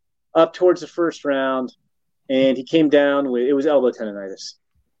up towards the first round, and he came down with, it was elbow tendonitis.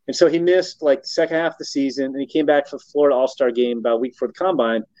 And so he missed, like, the second half of the season, and he came back for the Florida All-Star game about a week before the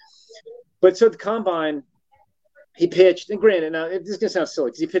combine. But so at the combine, he pitched, and granted, now this is going to sound silly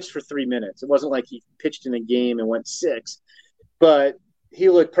because he pitched for 3 minutes. It wasn't like he pitched in a game and went 6. But he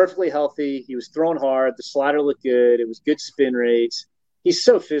looked perfectly healthy. He was throwing hard. The slider looked good. It was good spin rates. He's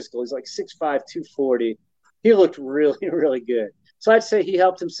so physical. He's like 6'5", 240. He looked really, really good. So I'd say he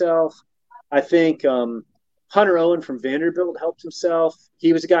helped himself. I think Hunter Owen from Vanderbilt helped himself.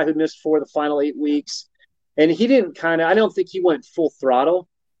 He was a guy who missed 4 of the final 8 weeks. And he didn't I don't think he went full throttle.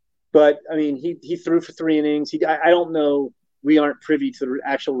 But, I mean, he threw for 3 innings. I don't know we aren't privy to the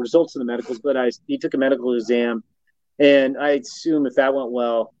actual results of the medicals, but he took a medical exam, and I assume if that went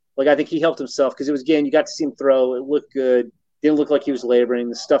well, like I think he helped himself because it was, again, you got to see him throw. It looked good. Didn't look like he was laboring.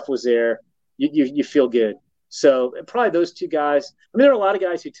 The stuff was there. You feel good. So probably those two guys. I mean, there are a lot of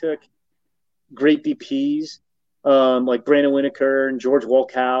guys who took great BPs, like Brandon Winokur and George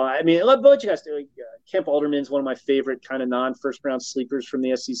Wolkow. I mean, a bunch of guys do. Like, Kemp Alderman's one of my favorite kind of non-first round sleepers from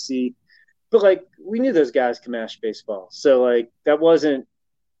the SEC. But like, we knew those guys could mash baseball, so like that wasn't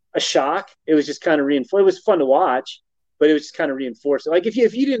a shock. It was just kind of reinforced. It was fun to watch, but it was just kind of reinforced. Like if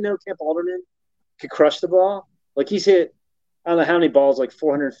you didn't know Kemp Alderman could crush the ball, like he's hit, I don't know how many balls, like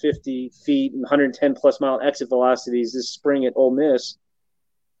 450 feet and 110 plus mile exit velocities this spring at Ole Miss.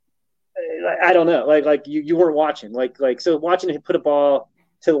 I don't know. Like you weren't watching. So watching him put a ball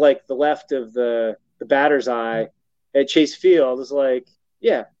to like the left of the batter's eye at Chase Field was like,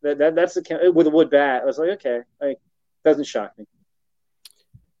 yeah, that's the with a wood bat. I was like, okay, like doesn't shock me.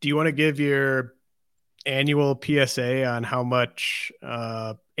 Do you want to give your annual PSA on how much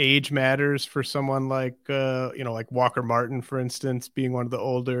age matters for someone like like Walker Martin, for instance, being one of the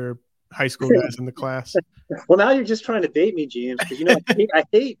older high school guys in the class? Well, now you're just trying to bait me, James, because I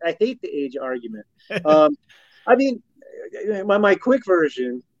hate the age argument. I mean, my quick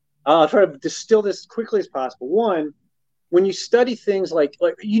version. I'll try to distill this as quickly as possible. One, when you study things like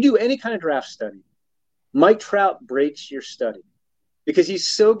you do any kind of draft study, Mike Trout breaks your study because he's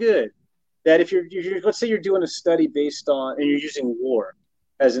so good that if you're let's say you're doing a study based on, and you're using WAR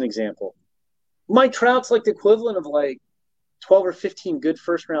as an example, Mike Trout's like the equivalent of like 12 or 15 good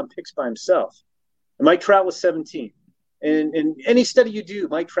first round picks by himself. And Mike Trout was 17. And in any study you do,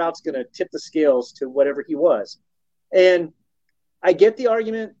 Mike Trout's going to tip the scales to whatever he was. And I get the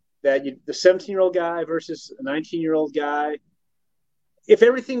argument that the 17-year-old guy versus a 19-year-old guy, if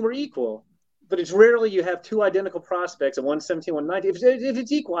everything were equal, but it's rarely you have two identical prospects, and 117, 119. If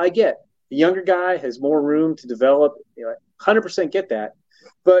it's equal, I get the younger guy has more room to develop. 100% get that.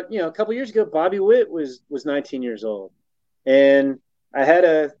 But a couple of years ago, Bobby Witt was 19 years old, and I had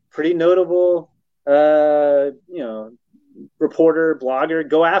a pretty notable, reporter, blogger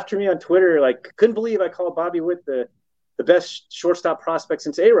go after me on Twitter. Like, couldn't believe I called Bobby Witt the best shortstop prospect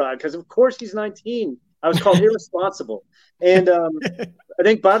since A-Rod, because of course he's 19. I was called irresponsible. And I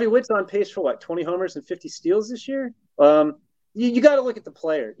think Bobby Witt's on pace for 20 homers and 50 steals this year. You got to look at the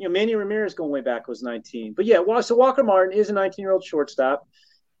player. Manny Ramirez going way back was 19. But yeah, so Walker Martin is a 19-year-old shortstop.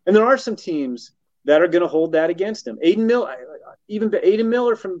 And there are some teams that are going to hold that against him. Aiden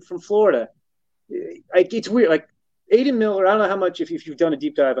Miller from Florida. It's weird. Like Aiden Miller, I don't know how much, if you've done a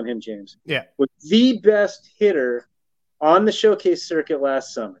deep dive on him, James. Yeah. Was the best hitter on the showcase circuit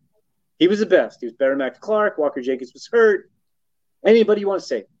last summer. He was the best. He was better than Max Clark. Walker Jenkins was hurt. Anybody you want to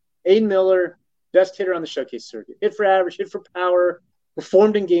say. Aiden Miller, best hitter on the showcase circuit. Hit for average, hit for power,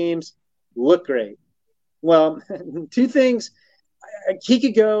 performed in games, looked great. Well, two things. He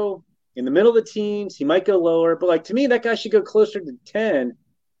could go in the middle of the teens. He might go lower. But, to me, that guy should go closer to 10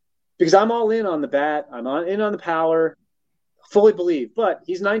 because I'm all in on the bat. I'm in on the power. Fully believe. But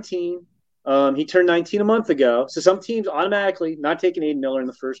he's 19. He turned 19 a month ago. So some teams automatically not taking Aiden Miller in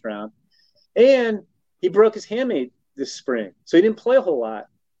the first round. And he broke his hamate this spring. So he didn't play a whole lot.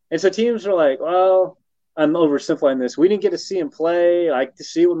 And so teams are like, well, I'm oversimplifying this. We didn't get to see him play. I like to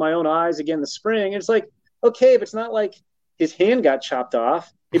see it with my own eyes again this spring. And it's like, okay, but it's not like his hand got chopped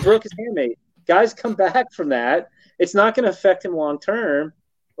off. He broke his hamate. Guys come back from that. It's not going to affect him long term.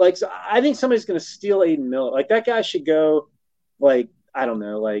 So I think somebody's going to steal Aiden Miller. That guy should go, I don't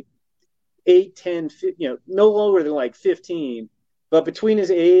know, 8, 10, 15, no lower than 15. But between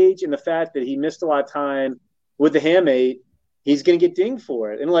his age and the fact that he missed a lot of time with the hamate, he's going to get dinged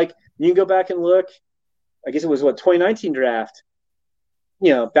for it. And you can go back and look, I guess it was 2019 draft,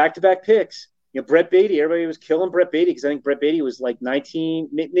 back-to-back picks. Brett Beatty, everybody was killing Brett Beatty because I think Brett Beatty was 19,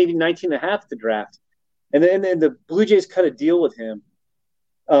 maybe 19 and a half at the draft. And then the Blue Jays cut a deal with him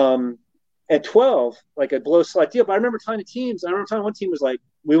at 12, a below select deal. But I remember telling one team was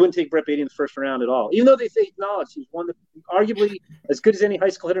we wouldn't take Brett Beatty in the first round at all, even though they acknowledged he was one that arguably as good as any high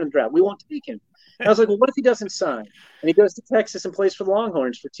school hitter in the draft. We won't take him. And I was like, well, what if he doesn't sign and he goes to Texas and plays for the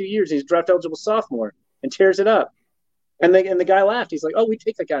Longhorns for 2 years and he's a draft eligible sophomore and tears it up? And the guy laughed. He's like, oh, we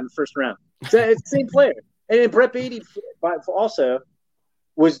take that guy in the first round. So it's the same player. And Brett Beatty also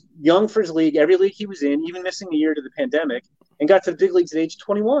was young for his league, every league he was in, even missing a year to the pandemic, and got to the big leagues at age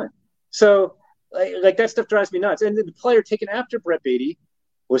 21. So that stuff drives me nuts. And the player taken after Brett Beatty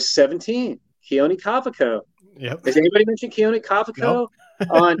was 17, Keone Kavako. Yep. Has anybody mentioned Keone Kavako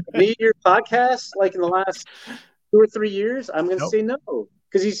on any of your podcasts in the last 2 or 3 years? I'm going to say no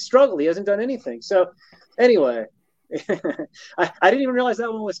because he's struggled. He hasn't done anything. So anyway, I didn't even realize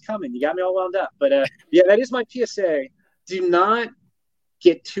that one was coming. You got me all wound up. But yeah, that is my PSA. Do not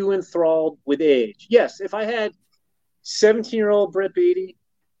get too enthralled with age. Yes, if I had 17-year-old Brett Beatty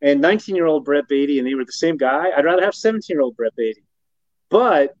and 19-year-old Brett Beatty and they were the same guy, I'd rather have 17-year-old Brett Beatty.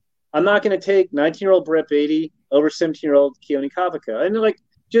 But I'm not going to take 19-year-old Brett Beatty over 17-year-old Keone Kavaka. And like,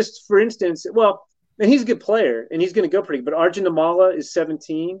 just for instance, well, and he's a good player and he's going to go pretty good, but Arjun Namala is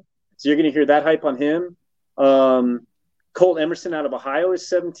 17. So you're going to hear that hype on him. Colt Emerson out of Ohio is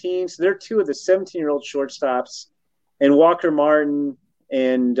 17. So they're two of the 17-year-old shortstops. And Walker Martin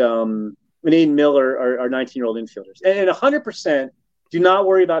and Aiden Miller are 19-year-old infielders. And 100%, do not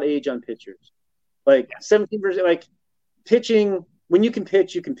worry about age on pitchers. Like 17%, like pitching, when you can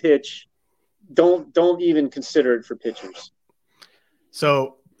pitch, you can pitch. Don't even consider it for pitchers.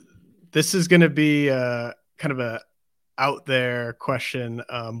 So this is going to be kind of a out there question.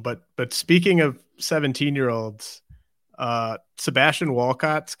 But speaking of 17-year-olds, Sebastian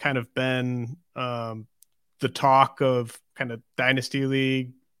Walcott's kind of been the talk of kind of Dynasty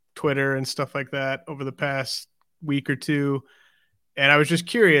League, Twitter and stuff like that over the past week or two. And I was just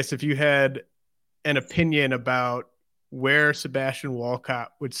curious if you had an opinion about where Sebastian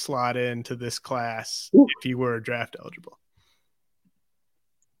Walcott would slot into this class if he were draft eligible.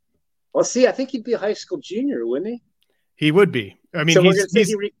 Well, see, I think he'd be a high school junior, wouldn't he? He would be. I mean, so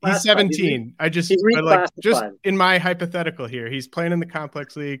he's 17. I just in my hypothetical here, he's playing in the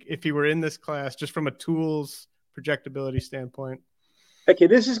complex league. If he were in this class, just from a tools projectability standpoint. Okay,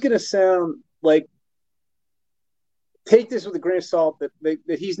 this is going to sound like, take this with a grain of salt that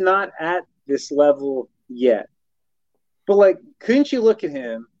he's not at this level yet. But like, couldn't you look at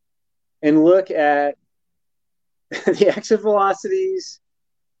him and look at the exit velocities,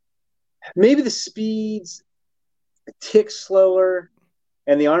 maybe the speeds a tick slower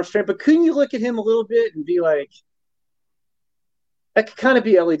and the arm strength, but couldn't you look at him a little bit and be like, that could kind of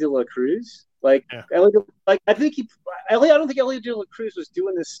be Ellie De La Cruz? Like, yeah. I don't think Ellie De La Cruz was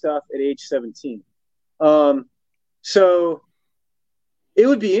doing this stuff at age 17. So it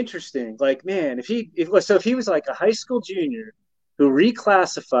would be interesting. Like, man, if he was like a high school junior who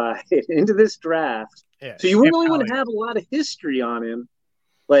reclassified into this draft, yeah, so you really want to have a lot of history on him,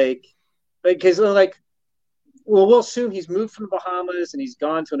 because we'll assume he's moved from the Bahamas and he's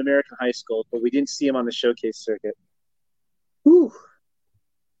gone to an American high school, but we didn't see him on the showcase circuit. Whew.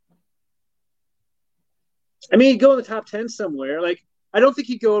 I mean, he'd go in the top 10 somewhere. Like, I don't think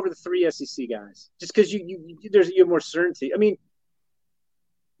he'd go over the 3 SEC guys just because you have more certainty. I mean,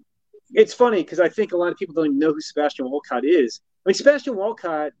 it's funny because I think a lot of people don't even know who Sebastian Walcott is. I mean, Sebastian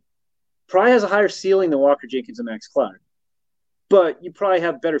Walcott probably has a higher ceiling than Walker Jenkins and Max Clark, but you probably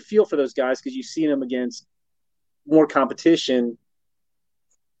have a better feel for those guys because you've seen them against more competition.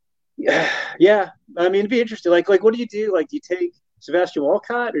 Yeah. I mean, it'd be interesting. Like, what do you do? Like, do you take Sebastian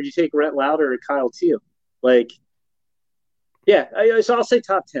Walcott or do you take Rhett Lauder or Kyle Teal? Like, yeah. So I'll say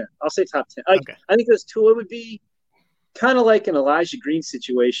top 10. Okay. I think those two, it would be kind of like an Elijah Green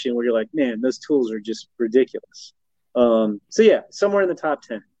situation where you're like, man, those tools are just ridiculous. So yeah, somewhere in the top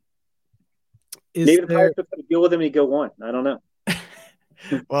 10. Maybe the Pirates would deal with him and he'd go 1. I don't know.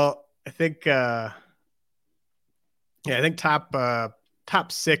 Well, I think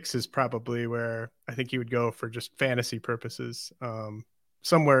top 6 is probably where I think he would go for just fantasy purposes.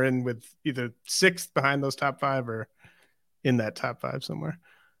 Somewhere in with either 6th behind those top 5 or in that top 5 somewhere.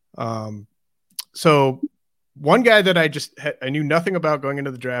 So one guy that I knew nothing about going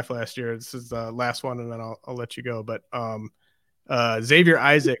into the draft last year. This is the last one, and then I'll let you go. But Xavier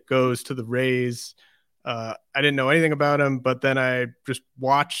Isaac goes to the Rays. I didn't know anything about him, but then I just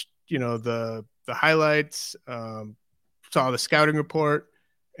watched, the highlights, saw the scouting report,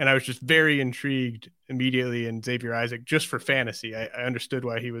 and I was just very intrigued immediately in Xavier Isaac just for fantasy. I understood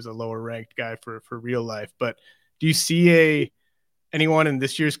why he was a lower ranked guy for real life. But do you see anyone in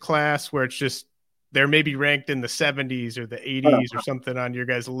this year's class where it's just they're maybe ranked in the 70s or the 80s or something on your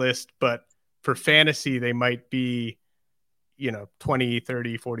guys' list, but for fantasy they might be 20,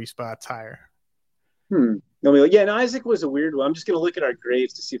 30, 40 spots higher? Yeah, and Isaac was a weird one. I'm just going to look at our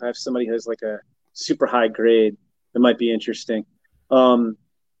grades to see if I have somebody who has like a super high grade that might be interesting. And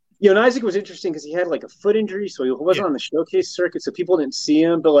Isaac was interesting because he had like a foot injury, so he wasn't on the showcase circuit, so people didn't see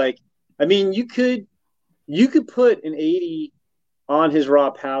him. But like, I mean, you could put an 80 on his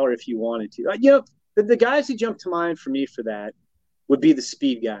raw power if you wanted to. The guys who jump to mind for me for that would be the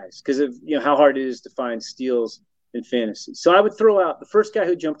speed guys because of how hard it is to find steals in fantasy. So I would throw out the first guy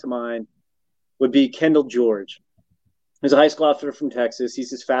who jumped to mind would be Kendall George. He's a high school outfielder from Texas.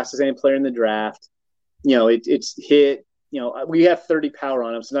 He's as fast as any player in the draft. It's hit. We have 30 power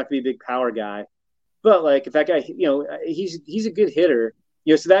on him, so not going to be a big power guy. But like if that guy, he's a good hitter.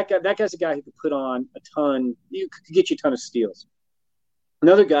 So that guy's a guy who could put on a ton. You could get you a ton of steals.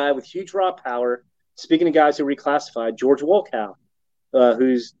 Another guy with huge raw power. Speaking of guys who reclassified, George Wolkow,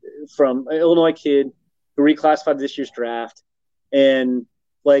 who's from an Illinois kid who reclassified this year's draft, and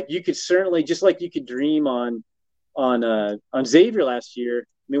like you could certainly, just like you could dream on Xavier last year.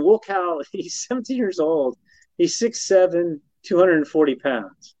 I mean, Wolkow, he's 17 years old. He's 6'7", 240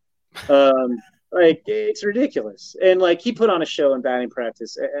 pounds. Like it's ridiculous. And like he put on a show in batting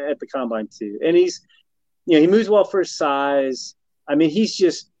practice at the combine too. And he's, he moves well for his size. I mean, he's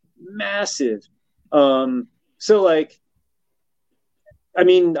just massive. So like, I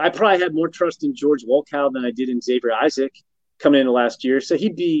mean, I probably had more trust in George Wolkow than I did in Xavier Isaac coming into last year. So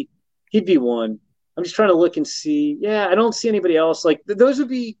he'd be one. I'm just trying to look and see. Yeah, I don't see anybody else. Like those would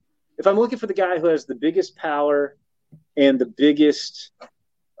be, if I'm looking for the guy who has the biggest power and the biggest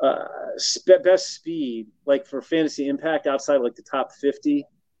best speed, like for fantasy impact outside like the top 50,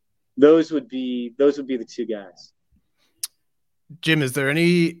 those would be the two guys. Jim, is there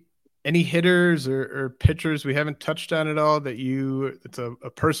any hitters or pitchers we haven't touched on at all that it's a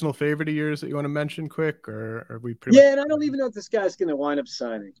personal favorite of yours that you want to mention quick, or are we pretty and I don't even know if this guy's going to wind up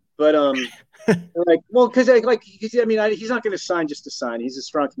signing, but because I mean, he's not going to sign just to sign. He's a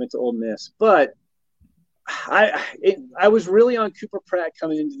strong commit to Ole Miss, but I was really on Cooper Pratt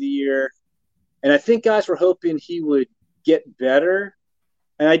coming into the year, and I think guys were hoping he would get better,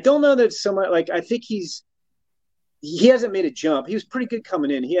 and I don't know that so much. Like I think he hasn't made a jump. He was pretty good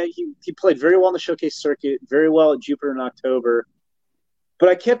coming in. He played very well in the showcase circuit, very well at Jupiter in October. But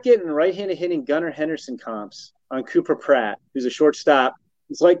I kept getting right-handed hitting Gunnar Henderson comps on Cooper Pratt, who's a shortstop.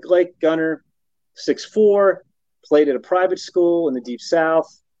 He's like Gunnar, 6'4", played at a private school in the Deep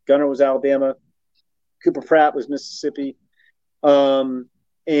South. Gunnar was Alabama. Cooper Pratt was Mississippi. And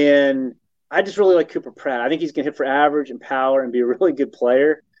I just really like Cooper Pratt. I think he's going to hit for average and power and be a really good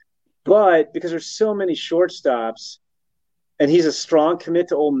player. But because there's so many shortstops and he's a strong commit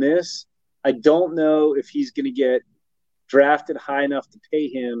to Ole Miss, I don't know if he's going to get drafted high enough to pay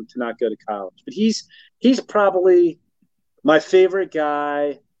him to not go to college. But he's probably my favorite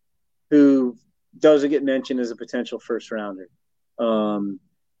guy who doesn't get mentioned as a potential first rounder. And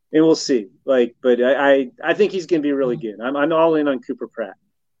we'll see. But I think he's going to be really good. I'm all in on Cooper Pratt.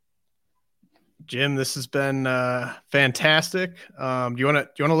 Jim, this has been fantastic. Do you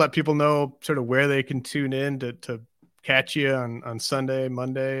want to let people know sort of where they can tune in to catch you on Sunday,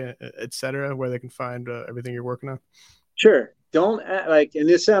 Monday, et cetera, where they can find everything you're working on? Sure. Don't and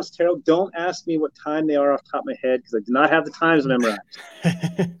this sounds terrible. Don't ask me what time they are off the top of my head because I do not have the times memorized.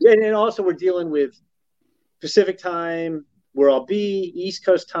 And also we're dealing with Pacific time, where I'll be, East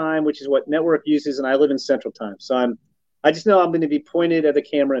Coast time, which is what network uses, and I live in Central time. So I just know I'm going to be pointed at the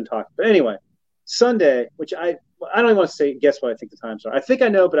camera and talking. But anyway, Sunday, which I don't even want to say guess what I think the times are. I think I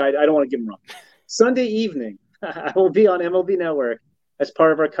know, but I don't want to get them wrong. Sunday evening, I will be on MLB Network as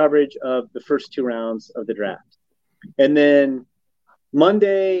part of our coverage of the first two rounds of the draft. And then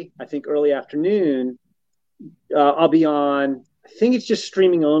Monday, I think early afternoon, I'll be on, I think it's just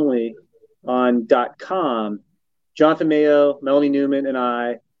streaming only on .com. Jonathan Mayo, Melanie Newman, and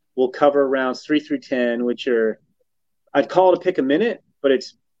I will cover rounds 3 through 10, which are, I'd call it a pick a minute, but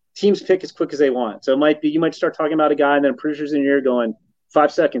it's teams pick as quick as they want. So you might start talking about a guy and then a producer's in your ear going,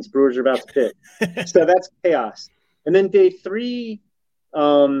 5 seconds, Brewers are about to pick. So that's chaos. And then day 3,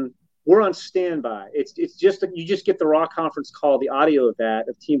 we're on standby. It's just you just get the raw conference call, the audio of that,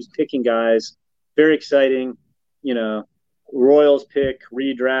 of teams picking guys. Very exciting. Royals pick,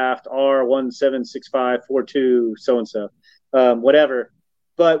 redraft, R176542, so-and-so, whatever.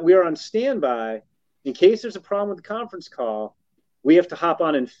 But we're on standby. In case there's a problem with the conference call, we have to hop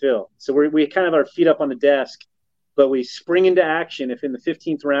on and fill. So we kind of have our feet up on the desk, but we spring into action if in the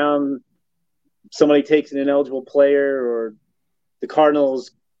 15th round somebody takes an ineligible player or the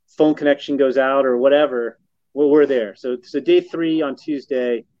Cardinals' phone connection goes out or whatever, well, we're there. So day 3 on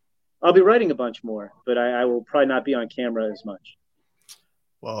Tuesday, I'll be writing a bunch more, but I will probably not be on camera as much.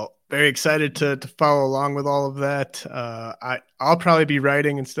 Well, very excited to follow along with all of that. I'll probably be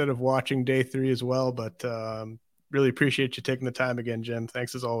writing instead of watching day 3 as well, but really appreciate you taking the time again, Jim.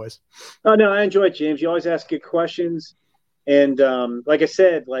 Thanks as always. Oh, no, I enjoy it, James. You always ask good questions. And like I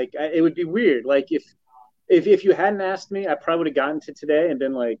said, it would be weird. Like if you hadn't asked me, I probably would have gotten to today and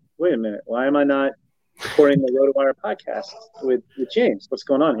been like, wait a minute, why am I not recording the RotoWire podcast with James? What's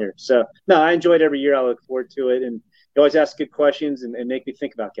going on here? So, no, I enjoy it every year. I look forward to it. And you always ask good questions and make me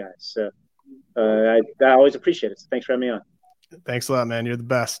think about guys. So I always appreciate it. So thanks for having me on. Thanks a lot, man. You're the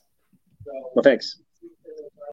best. Well, thanks.